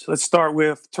teams. Let's start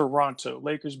with Toronto.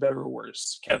 Lakers better or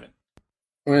worse? Kevin.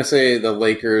 I'm going to say the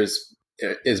Lakers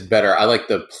is better. I like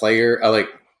the player. I like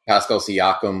Pascal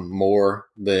Siakam more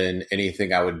than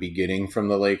anything I would be getting from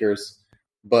the Lakers.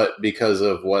 But because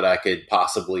of what I could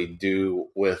possibly do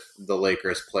with the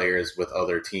Lakers players with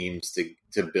other teams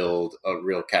to build a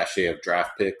real cachet of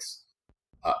draft picks,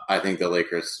 I think the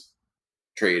Lakers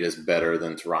trade is better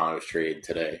than Toronto's trade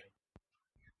today.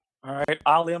 All right,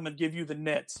 Ali, I'm going to give you the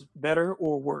Nets. Better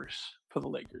or worse for the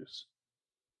Lakers?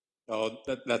 Oh,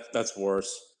 that's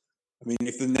worse. I mean,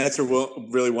 if the Nets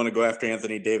really want to go after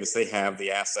Anthony Davis, they have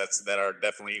the assets that are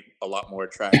definitely a lot more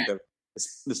attractive.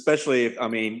 Especially if,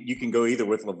 you can go either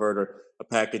with LeVert or a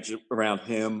package around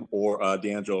him or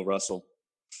D'Angelo Russell.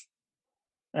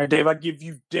 All right, Dave, I give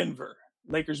you Denver.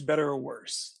 Lakers better or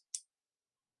worse?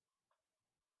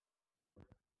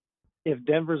 If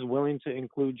Denver's willing to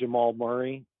include Jamal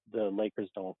Murray, the Lakers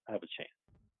don't have a chance.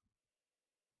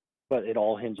 But it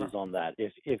all hinges on that.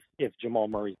 If Jamal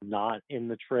Murray's not in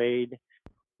the trade,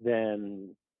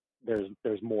 then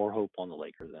there's more hope on the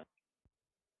Lakers then.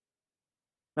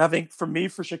 I think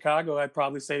for Chicago, I'd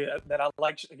probably say that I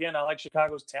like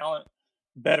Chicago's talent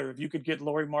better. If you could get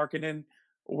Lauri Markkanen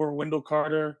or Wendell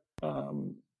Carter,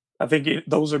 I think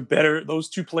those are better. Those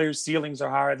two players' ceilings are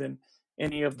higher than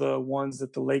any of the ones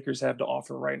that the Lakers have to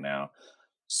offer right now.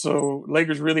 So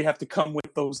Lakers really have to come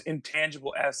with those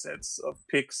intangible assets of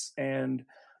picks and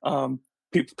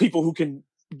people who can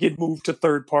get moved to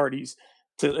third parties.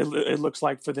 It looks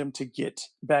like for them to get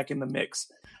back in the mix.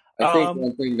 I think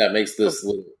one thing that makes this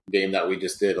little game that we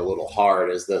just did a little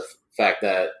hard is the fact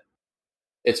that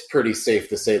it's pretty safe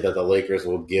to say that the Lakers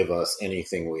will give us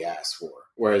anything we ask for.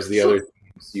 Whereas the other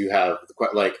teams, you have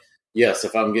yes,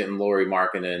 if I'm getting Lauri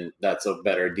Markkanen, that's a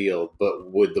better deal.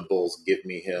 But would the Bulls give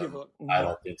me him? I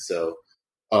don't think so.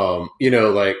 So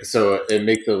it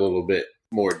makes it a little bit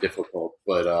more difficult.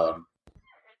 But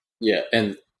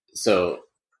and so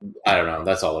I don't know.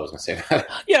 That's all I was going to say.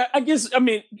 Yeah,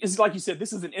 it's like you said,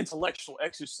 this is an intellectual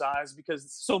exercise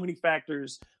because so many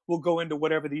factors will go into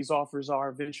whatever these offers are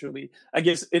eventually. I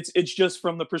guess it's just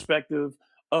from the perspective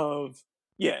of,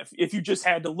 if you just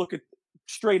had to look at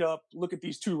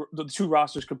these the two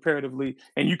rosters comparatively,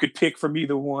 and you could pick from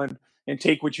either one and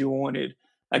take what you wanted.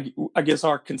 I guess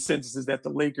our consensus is that the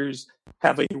Lakers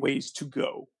have a ways to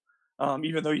go.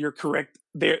 Even though you're correct,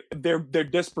 their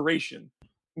desperation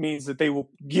means that they will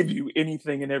give you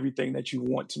anything and everything that you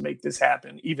want to make this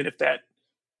happen, even if that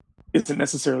isn't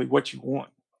necessarily what you want.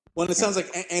 Well, it sounds like,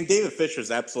 and David Fisher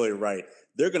is absolutely right.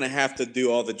 They're going to have to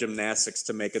do all the gymnastics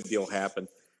to make a deal happen.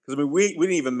 Because Because I mean, we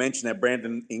didn't even mention that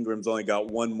Brandon Ingram's only got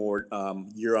one more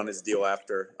year on his deal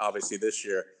after, obviously, this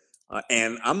year.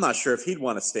 And I'm not sure if he'd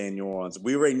want to stay in New Orleans.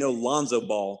 We already know Lonzo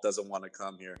Ball doesn't want to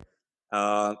come here.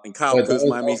 And Kyle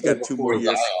Kuzma, he's got 2 more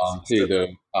years. Zion too, though,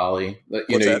 Ollie.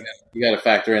 You got to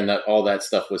factor in that all that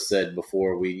stuff was said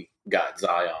before we got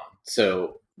Zion.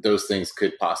 So those things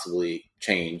could possibly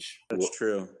change. That's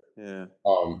true. Yeah.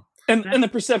 And the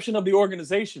perception of the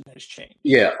organization has changed.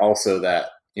 Yeah, also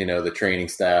that, the training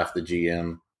staff, the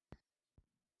GM,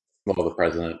 well, the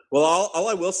president. Well, all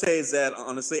I will say is that,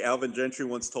 honestly, Alvin Gentry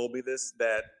once told me this,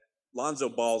 that Lonzo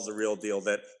Ball's the real deal,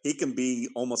 that he can be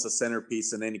almost a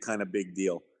centerpiece in any kind of big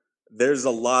deal. There's a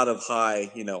lot of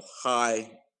high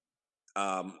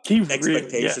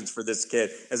expectations for this kid.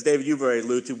 As David, you've already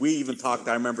alluded to, we even talked,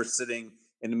 I remember sitting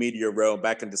in the media row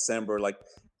back in December, like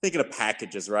thinking of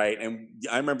packages, right? And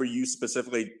I remember you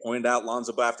specifically pointed out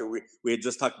Lonzo Ball after we had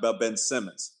just talked about Ben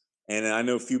Simmons. And I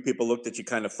know a few people looked at you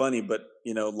kind of funny, but,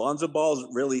 Lonzo Ball is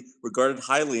really regarded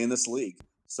highly in this league.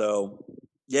 So,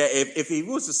 yeah, if he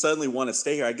was to suddenly want to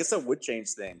stay here, I guess that would change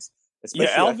things.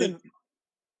 Especially, Alvin.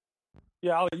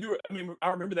 Alvin, I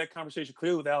remember that conversation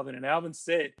clearly with Alvin, and Alvin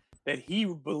said that he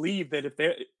believed that if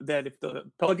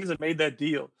the Pelicans had made that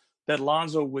deal, that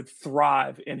Lonzo would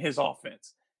thrive in his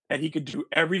offense, that he could do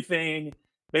everything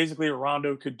basically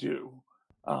Rondo could do.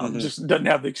 Just doesn't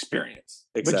have the experience,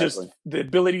 but just the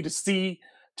ability to see,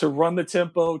 to run the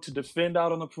tempo, to defend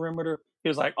out on the perimeter. He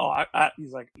was like,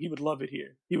 he's like, he would love it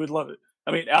here. He would love it.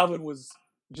 I mean, Alvin was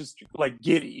just like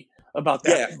giddy about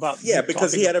that.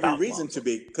 Because he had every reason to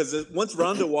be. Because once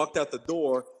Rondo walked out the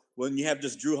door, when you have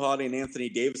just Drew Holiday and Anthony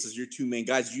Davis as your 2 main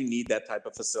guys, you need that type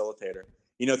of facilitator.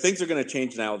 Things are going to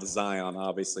change now with Zion,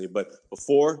 obviously, but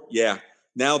before,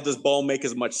 now does Ball make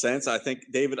as much sense? I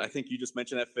think, David, you just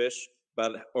mentioned that, Fish.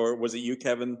 Or was it you,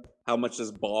 Kevin? How much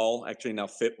does Ball actually now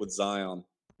fit with Zion?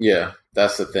 Yeah,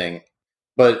 that's the thing.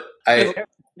 But I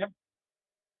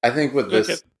think with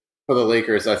this for the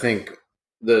Lakers, I think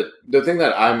the thing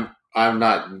that I'm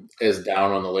not as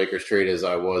down on the Lakers trade as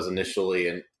I was initially,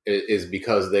 and is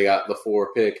because they got the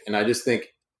 4 pick, and I just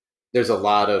think there's a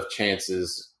lot of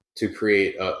chances to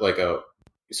create a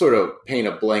sort of paint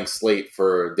a blank slate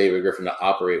for David Griffin to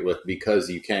operate with, because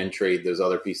you can trade those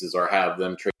other pieces or have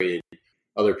them traded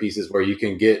other pieces where you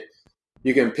can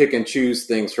pick and choose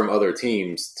things from other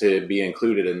teams to be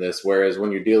included in this. Whereas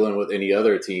when you're dealing with any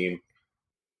other team,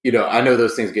 I know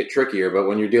those things get trickier, but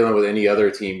when you're dealing with any other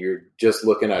team, you're just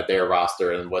looking at their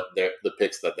roster and what the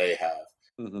picks that they have.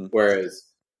 Mm-hmm. Whereas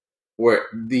where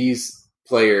these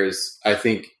players, I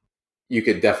think you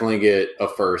could definitely get a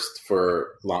first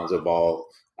for Lonzo Ball.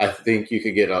 I think you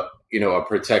could get a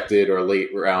protected or late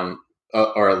round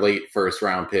or a late first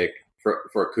round pick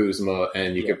for Kuzma,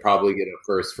 and you could probably get a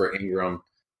first for Ingram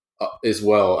as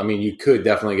well. I mean, you could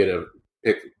definitely get a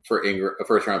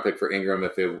first round pick for Ingram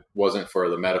if it wasn't for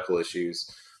the medical issues,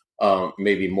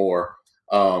 maybe more.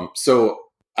 So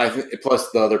I think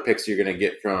plus the other picks you're going to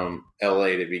get from LA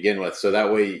to begin with. So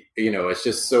that way, it's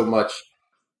just so much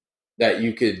that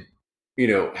you could,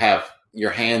 have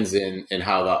your hands in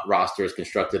how the roster is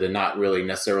constructed and not really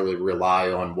necessarily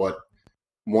rely on what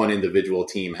one individual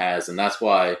team has. And that's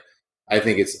why I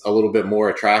think it's a little bit more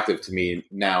attractive to me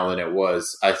now than it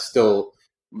was.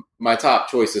 My top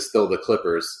choice is still the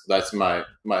Clippers. That's my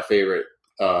favorite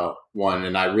one.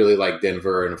 And I really like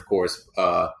Denver. And of course,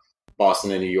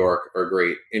 Boston and New York are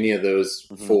great. Any of those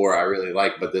 4 I really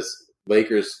like, but this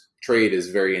Lakers trade is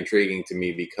very intriguing to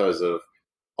me because of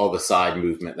all the side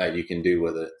movement that you can do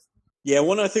with it. Yeah,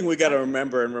 one other thing we got to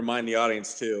remember and remind the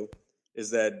audience too is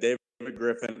that David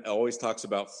Griffin always talks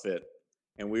about fit.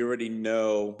 And we already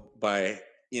know by,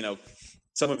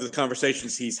 some of the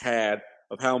conversations he's had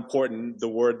of how important the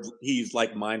word, he used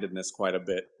like-mindedness quite a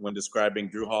bit when describing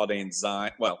Drew Holiday and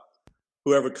Zion. Well,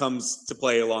 whoever comes to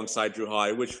play alongside Drew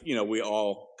Holiday, which, we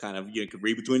all kind of, could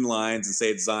read between the lines and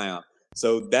say it's Zion.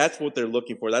 So that's what they're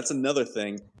looking for. That's another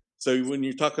thing. So when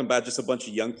you're talking about just a bunch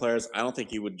of young players, I don't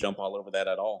think he would jump all over that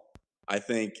at all. I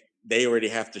think they already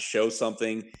have to show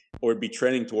something or be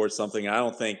trending towards something. I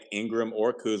don't think Ingram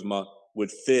or Kuzma would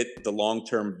fit the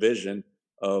long-term vision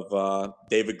of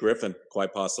David Griffin,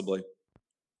 quite possibly.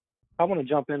 I want to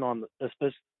jump in on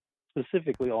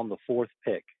specifically on the 4th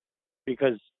pick,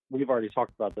 because we've already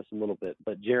talked about this a little bit,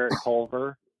 but Jarrett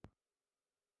Culver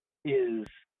is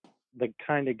the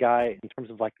kind of guy in terms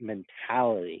of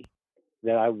mentality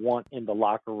that I want in the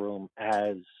locker room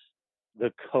as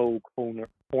the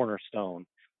cornerstone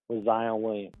with Zion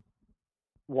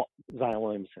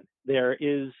Williamson. There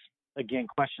is, again,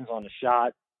 questions on the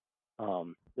shot.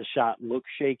 The shot looks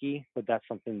shaky, but that's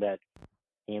something that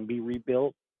can be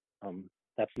rebuilt.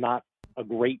 That's not a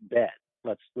great bet.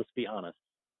 Let's be honest.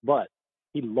 But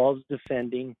he loves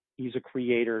defending. He's a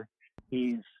creator.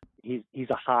 He's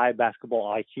a high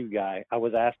basketball IQ guy. I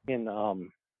was asking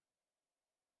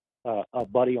a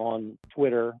buddy on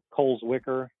Twitter, Coles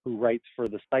Wicker, who writes for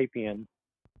the Stipend,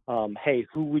 hey,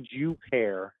 who would you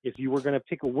pair if you were going to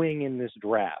pick a wing in this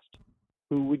draft?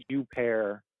 Who would you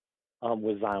pair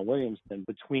with Zion Williamson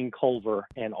between Culver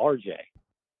and RJ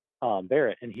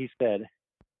Barrett? And he said,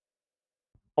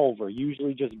 Culver,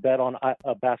 usually just bet on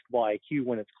a basketball IQ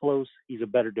when it's close. He's a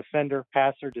better defender,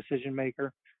 passer, decision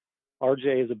maker.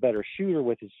 RJ is a better shooter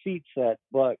with his feet set,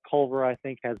 but Culver, I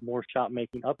think, has more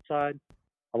shot-making upside.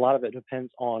 A lot of it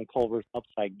depends on Culver's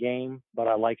upside game, but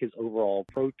I like his overall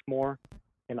approach more.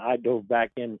 And I dove back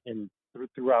in and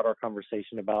throughout our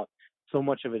conversation about so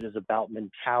much of it is about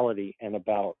mentality and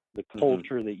about the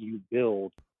culture that you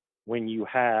build when you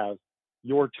have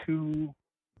the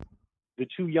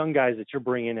two young guys that you're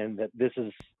bringing in, that this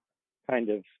is kind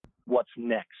of what's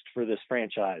next for this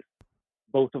franchise.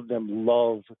 Both of them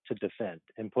love to defend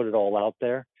and put it all out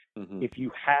there. If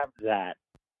you have that,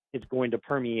 it's going to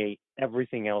permeate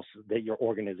everything else that your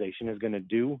organization is going to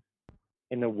do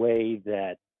in a way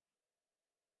that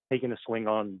taking a swing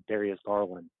on Darius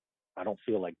Garland, I don't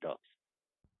feel like does.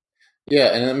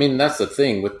 Yeah, and I mean that's the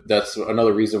thing. That's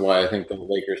another reason why I think the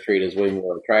Lakers trade is way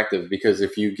more attractive, because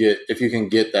if you can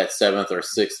get that 7th or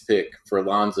 6th pick for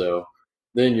Lonzo,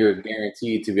 then you're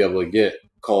guaranteed to be able to get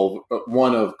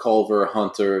one of Culver,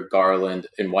 Hunter, Garland,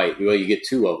 and White. Well, you get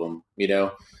 2 of them, you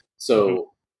know. So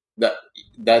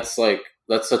that's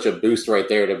such a boost right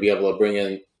there to be able to bring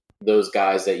in those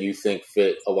guys that you think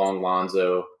fit along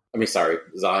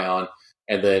Zion.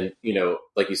 And then, you know,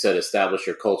 like you said, establish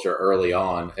your culture early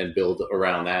on and build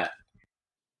around that.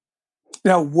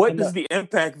 Now, what is the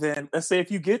impact then? Let's say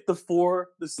if you get the 4,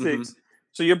 the 6,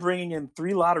 so you're bringing in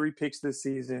 3 lottery picks this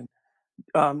season.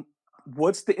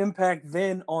 What's the impact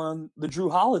then on the Drew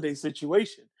Holiday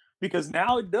situation? Because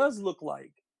now it does look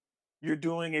like you're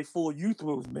doing a full youth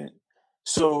movement.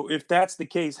 So if that's the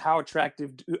case, how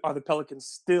attractive are the Pelicans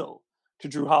still to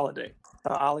Drew Holiday?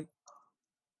 Ollie?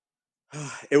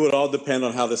 It would all depend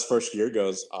on how this first year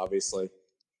goes, obviously.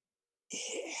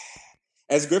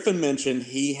 As Griffin mentioned,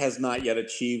 he has not yet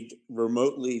achieved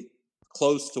remotely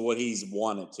close to what he's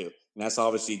wanted to. And that's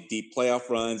obviously deep playoff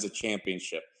runs, a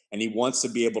championship. And he wants to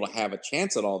be able to have a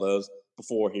chance at all those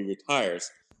before he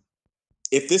retires.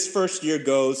 If this first year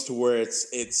goes to where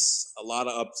it's a lot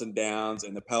of ups and downs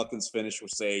and the Pelicans finish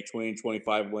with, say, 20,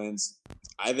 25 wins,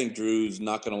 I think Drew's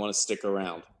not going to want to stick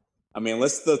around. I mean,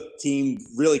 unless the team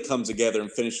really comes together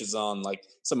and finishes on like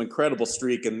some incredible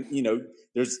streak, and you know,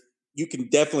 you can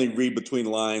definitely read between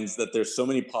lines that there's so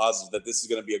many positives that this is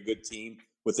going to be a good team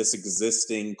with this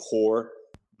existing core,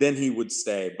 then he would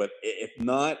stay. But if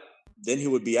not, then he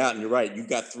would be out. And you're right, you've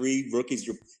got 3 rookies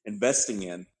you're investing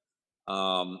in.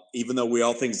 Even though we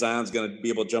all think Zion's going to be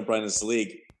able to jump right in this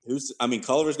league,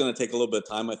 Culver's going to take a little bit of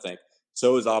time, I think.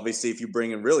 So is obviously if you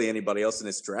bring in really anybody else in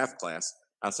this draft class,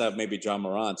 outside of maybe John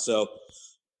Morant. So,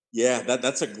 yeah,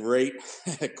 that's a great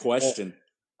question.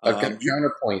 A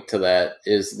counterpoint to that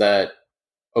is that,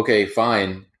 okay,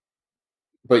 fine,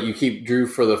 but you keep Drew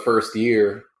for the first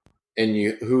year, and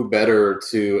who better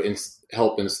to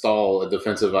help install a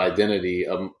defensive identity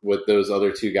with those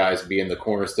other 2 guys being the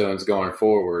cornerstones going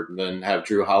forward than have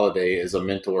Drew Holiday as a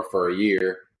mentor for a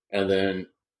year and then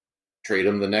trade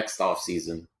him the next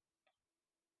offseason.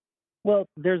 Well,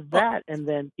 there's that, and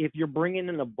then if you're bringing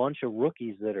in a bunch of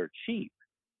rookies that are cheap,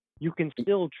 you can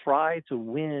still try to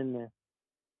win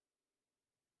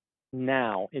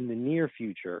now in the near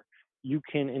future. You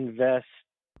can invest,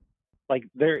 like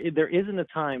there isn't a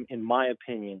time, in my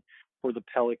opinion, for the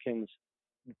Pelicans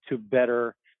to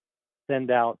better send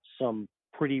out some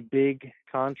pretty big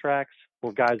contracts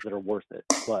for guys that are worth it,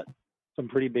 but some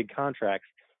pretty big contracts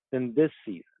than this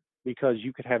season, because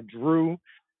you could have Drew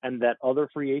and that other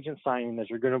free agent signing that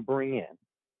you're going to bring in,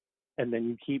 and then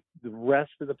you keep the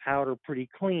rest of the powder pretty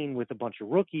clean with a bunch of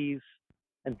rookies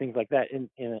and things like that in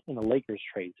a Lakers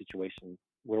trade situation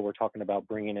where we're talking about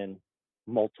bringing in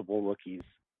multiple rookies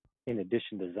in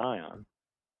addition to Zion.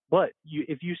 But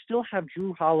if you still have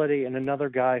Drew Holiday and another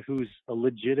guy who's a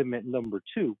legitimate number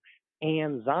 2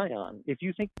 and Zion, if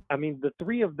you think, the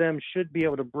 3 of them should be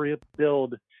able to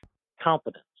build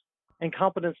competence. And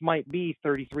competence might be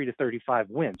 33 to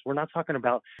 35 wins. We're not talking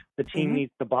about the team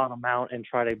needs to bottom out and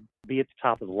try to be at the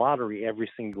top of the lottery every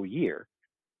single year.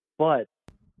 But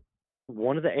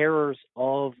one of the errors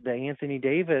of the Anthony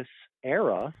Davis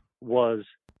era was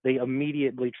they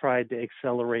immediately tried to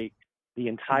accelerate the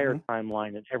entire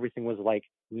timeline, and everything was like,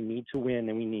 we need to win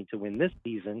and we need to win this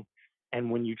season. And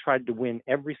when you tried to win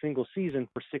every single season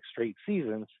for 6 straight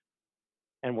seasons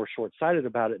and we're short-sighted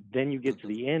about it, then you get to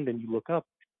the end and you look up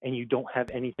and you don't have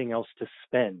anything else to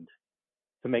spend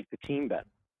to make the team better.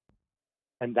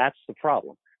 And that's the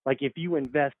problem. Like if you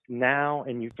invest now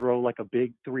and you throw like a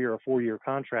big 3 or 4 year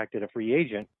contract at a free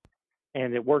agent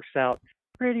and it works out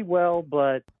pretty well,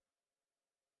 but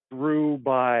through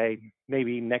by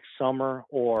maybe next summer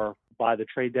or by the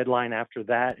trade deadline after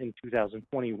that in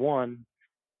 2021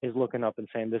 is looking up and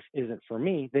saying this isn't for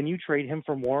me, then you trade him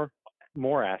for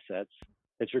more assets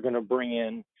that you're going to bring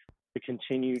in to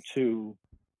continue to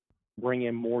bring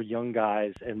in more young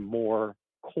guys and more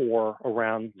core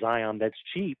around Zion that's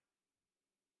cheap.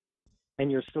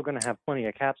 And you're still going to have plenty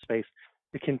of cap space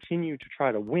to continue to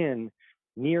try to win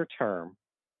near term,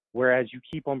 whereas you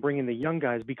keep on bringing the young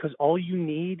guys because all you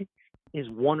need is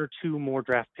 1 or 2 more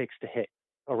draft picks to hit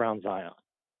around Zion.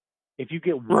 If you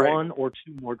get 1 or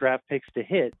 2 more draft picks to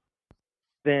hit,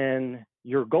 then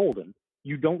you're golden.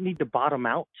 You don't need to bottom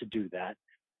out to do that.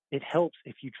 It helps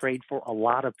if you trade for a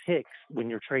lot of picks when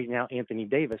you're trading out Anthony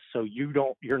Davis, so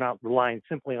you're not relying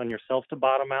simply on yourself to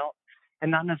bottom out, and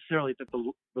not necessarily that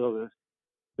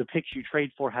the picks you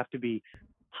trade for have to be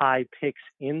high picks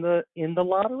in the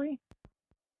lottery.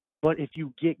 But if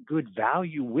you get good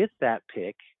value with that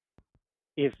pick,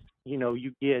 if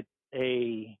you get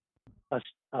a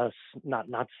not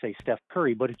to say Steph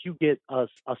Curry, but if you get a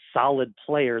solid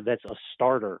player that's a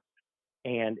starter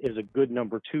and is a good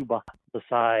number 2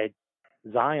 beside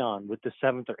Zion with the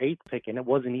 7th or 8th pick, and it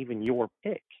wasn't even your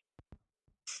pick,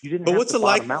 you didn't have to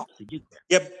bottom out to get there.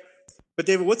 Yep. But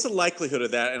David, what's the likelihood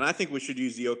of that? And I think we should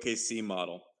use the OKC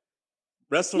model.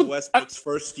 Russell Westbrook's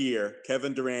first year,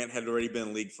 Kevin Durant had already been in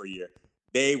the league for a year.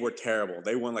 They were terrible.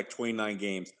 They won like 29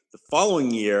 games. The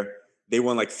following year, they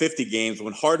won like 50 games.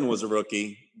 When Harden was a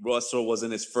rookie, Russell was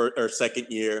in his first or second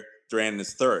year, Durant in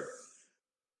his third.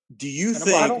 Do you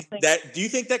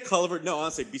think that Culver? No,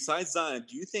 honestly, besides Zion,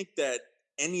 do you think that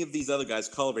any of these other guys,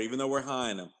 Culver, even though we're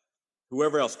high on him,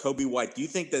 whoever else, Kobe White, do you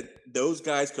think that those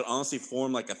guys could honestly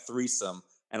form like a threesome?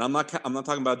 And I'm not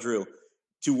talking about Drew,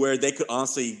 to where they could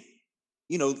honestly,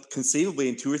 conceivably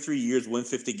in 2 or 3 years win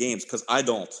 50 games? Because I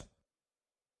don't.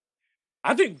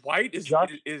 I think White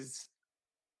is.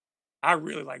 I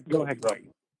really like Kobe White.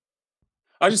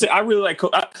 I just say I really like.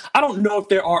 I don't know if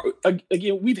there are.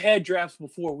 Again, we've had drafts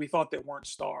before. We thought that weren't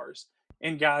stars,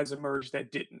 and guys emerged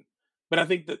that didn't. But I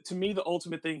think that to me, the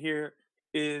ultimate thing here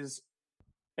is,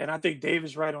 and I think Dave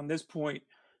is right on this point.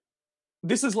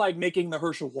 This is like making the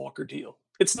Herschel Walker deal.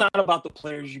 It's not about the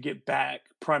players you get back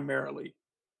primarily.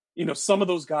 Some of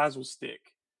those guys will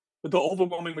stick, but the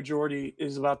overwhelming majority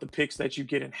is about the picks that you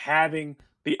get and having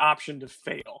the option to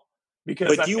fail.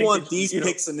 Because but do you want these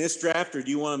picks in this draft, or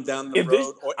do you want them down the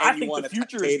road? I think the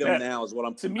future is better. Now is what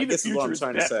I'm. To me, the future is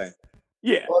trying to say.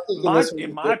 Yeah,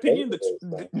 in my opinion,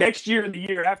 the next year and the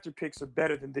year after picks are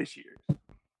better than this year's.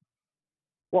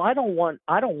 Well, I don't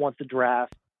want the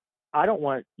draft. I don't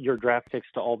want your draft picks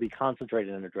to all be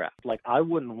concentrated in a draft. Like I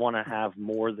wouldn't want to have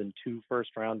more than 2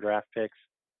 first-round draft picks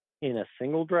in a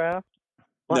single draft.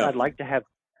 But I'd like to have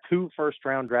 2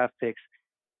 first-round draft picks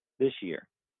this year.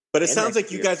 But it sounds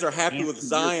like you guys are happy with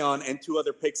Zion and 2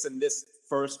 other picks in this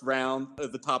first round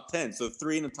of the top 10. So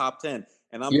 3 in the top 10.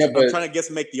 And I'm trying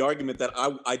to make the argument that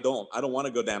I don't want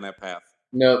to go down that path.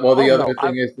 No, well, the other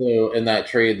thing is, though, in that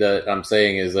trade that I'm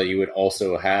saying is that you would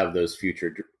also have those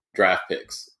future draft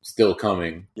picks still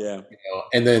coming. Yeah.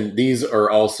 And then these are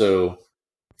also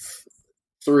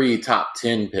 3 top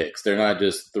 10 picks. They're not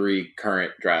just 3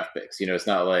 current draft picks. It's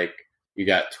not like you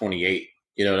got 28.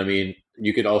 You know what I mean?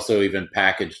 You could also even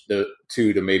package the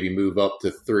 2 to maybe move up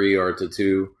to 3 or to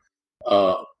 2.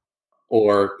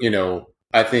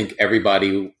 I think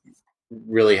everybody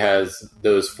really has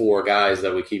those 4 guys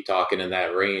that we keep talking in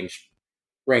that range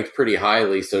ranked pretty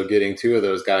highly. So getting 2 of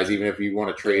those guys, even if you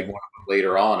want to trade one of them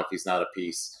later on, if he's not a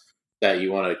piece that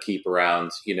you want to keep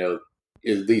around, at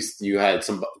least you had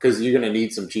some, because you're going to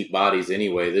need some cheap bodies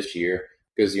anyway this year,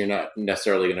 because you're not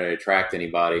necessarily going to attract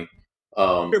anybody.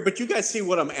 Sure, but you guys see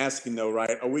what I'm asking, though,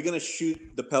 right? Are we going to shoot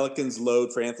the Pelicans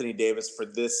load for Anthony Davis for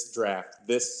this draft?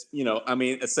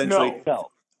 Essentially. No.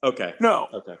 Okay. No.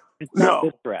 Okay. It's not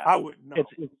this draft. I wouldn't. No.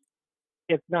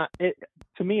 It's not.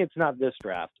 To me, it's not this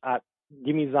draft.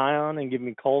 Give me Zion and give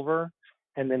me Culver,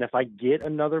 and then if I get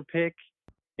another pick,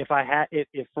 if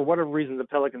for whatever reason the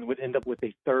Pelicans would end up with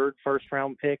a 3rd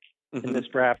first-round pick in this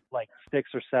draft, like 6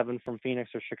 or 7 from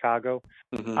Phoenix or Chicago,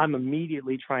 I'm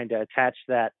immediately trying to attach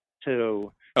that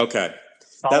to Solomon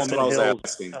That's what I was Hill's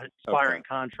asking. Expiring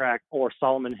contract, or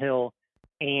Solomon Hill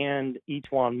and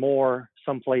Etuan Moore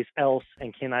someplace else,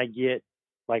 and can I get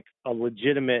like a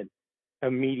legitimate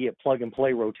immediate plug and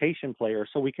play rotation player,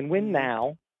 so we can win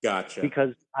now. Gotcha.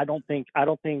 Because I don't think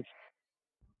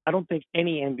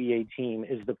any NBA team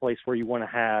is the place where you want to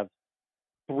have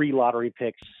 3 lottery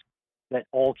picks that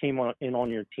all came in on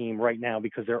your team right now,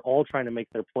 because they're all trying to make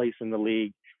their place in the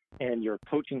league, and your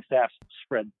coaching staff's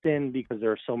spread thin because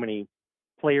there are so many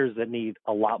players that need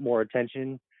a lot more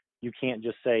attention. You can't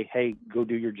just say, "Hey, go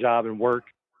do your job and work."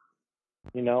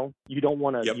 You know, you don't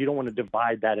want to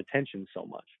divide that attention so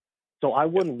much. So I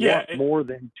wouldn't want more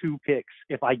than 2 picks.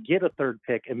 If I get a third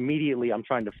pick, immediately I'm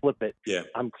trying to flip it. Yeah.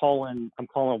 I'm calling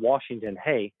Washington.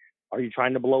 Hey, are you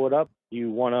trying to blow it up? Do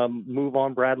you want to move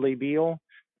on Bradley Beal?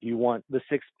 Do you want the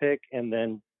 6th pick and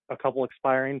then a couple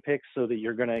expiring picks so that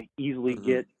you're going to easily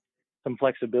get some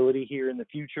flexibility here in the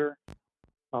future?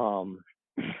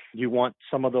 You want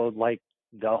some of the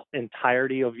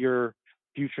entirety of your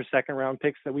future second round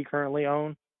picks that we currently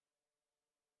own?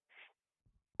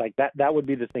 Like that would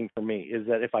be the thing for me, is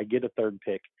that if I get a third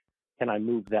pick, can I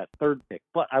move that third pick?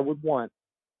 But I would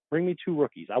bring me 2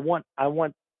 rookies. I want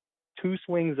 2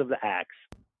 swings of the axe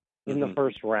in the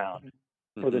first round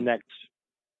for the next,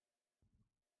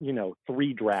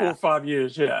 3 drafts. 4 or 5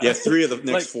 years, yeah. Yeah, 3 of the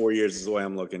next 4 years is the way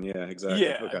I'm looking. Yeah, exactly.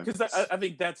 Yeah, because I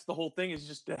think that's the whole thing, is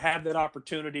just to have that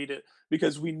opportunity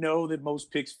because we know that most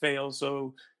picks fail.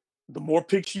 So the more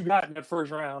picks you got in that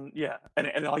first round,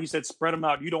 and like you said, spread them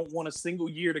out. You don't want a single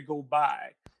year to go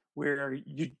by where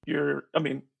you're. I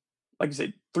mean, like you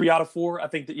said, 3 out of 4. I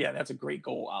think that's a great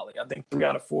goal, Ollie. I think 3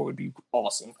 out of 4 would be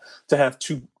awesome to have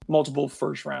multiple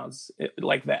first rounds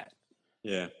like that.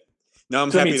 Yeah. No,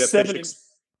 I'm happy that 7. Fish.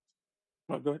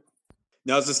 Oh, go ahead.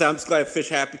 No, I'm just glad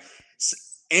Fish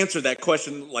answered that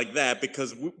question like that,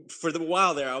 because for the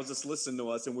while there, I was just listening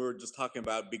to us and we were just talking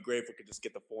about, it'd be great if we could just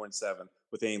get the 4 and 7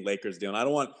 with any Lakers deal. And I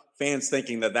don't want fans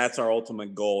thinking that that's our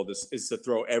ultimate goal. This is to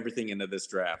throw everything into this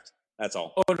draft. That's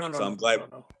all. Oh, no. So I'm glad.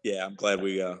 No. Yeah, I'm glad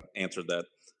we answered that.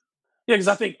 Yeah, because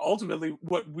I think ultimately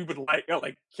what we would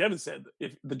like Kevin said,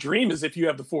 if the dream is if you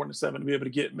have the 4 and the 7 to be able to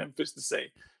get Memphis to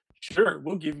say, sure,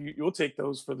 you'll take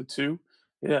those for the 2.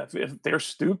 Yeah, if they're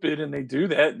stupid and they do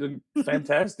that, then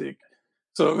fantastic.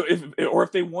 So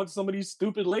if they want some of these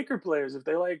stupid Laker players, if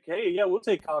they're like, hey, yeah, we'll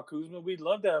take Kyle Kuzma, we'd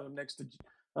love to have him next to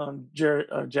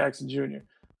Jackson Jr.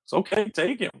 It's okay,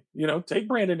 take him. Take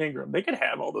Brandon Ingram. They could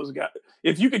have all those guys.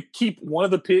 If you could keep one of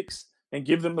the picks and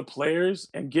give them the players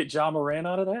and get Ja Morant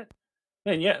out of that,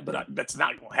 then yeah, but that's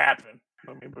not going to happen.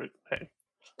 I mean, but hey,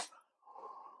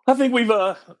 I think we've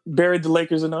buried the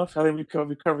Lakers enough. I think we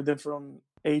covered them from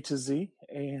A to Z,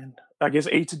 and I guess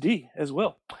A to D as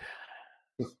well.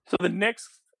 So the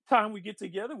next time we get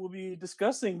together, we'll be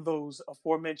discussing those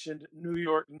aforementioned New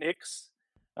York Knicks.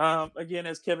 Again,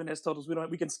 as Kevin has told us,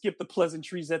 we can skip the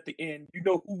pleasantries at the end. You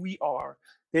know who we are: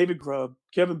 David Grubb,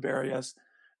 Kevin Barrios,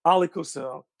 Ollie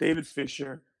Cosell, David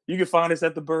Fisher. You can find us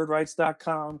at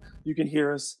thebirdrights.com. You can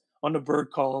hear us on the Bird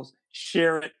Calls.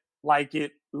 Share it, like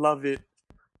it, love it,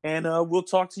 and we'll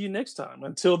talk to you next time.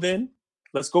 Until then,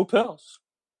 let's go Pels.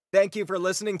 Thank you for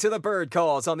listening to the Bird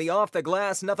Calls on the Off the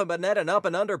Glass, Nothing But Net, and Up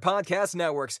and Under podcast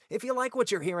networks. If you like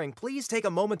what you're hearing, please take a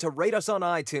moment to rate us on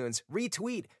iTunes,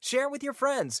 retweet, share with your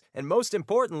friends, and most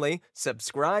importantly,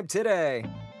 subscribe today.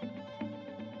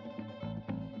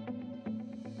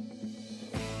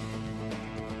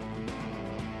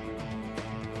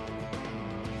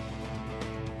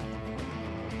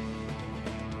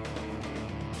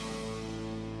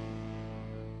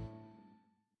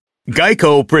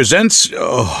 Geico presents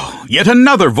yet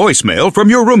another voicemail from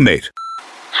your roommate.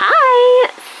 Hi.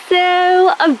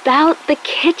 So, about the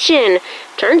kitchen.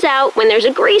 Turns out when there's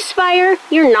a grease fire,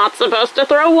 you're not supposed to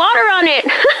throw water on it.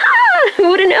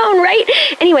 Who would have known, right?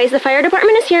 Anyways, the fire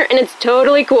department is here and it's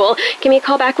totally cool. Give me a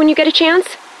call back when you get a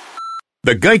chance.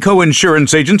 The Geico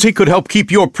Insurance Agency could help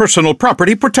keep your personal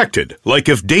property protected, like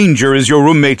if danger is your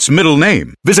roommate's middle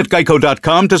name. Visit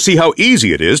geico.com to see how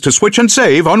easy it is to switch and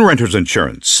save on renter's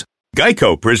insurance.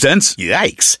 Geico presents,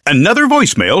 yikes, another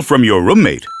voicemail from your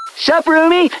roommate. Sup,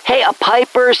 roomie? Hey, a pipe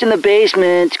burst in the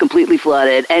basement. It's completely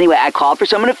flooded. Anyway, I called for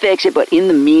someone to fix it, but in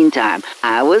the meantime,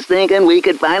 I was thinking we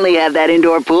could finally have that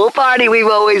indoor pool party we've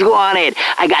always wanted.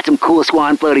 I got some cool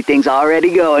swan floaty things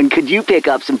already going. Could you pick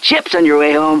up some chips on your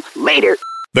way home? Later.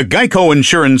 The Geico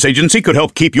Insurance Agency could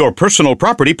help keep your personal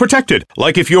property protected,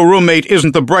 like if your roommate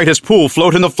isn't the brightest pool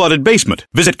float in the flooded basement.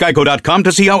 Visit geico.com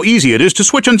to see how easy it is to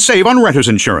switch and save on renter's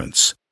insurance.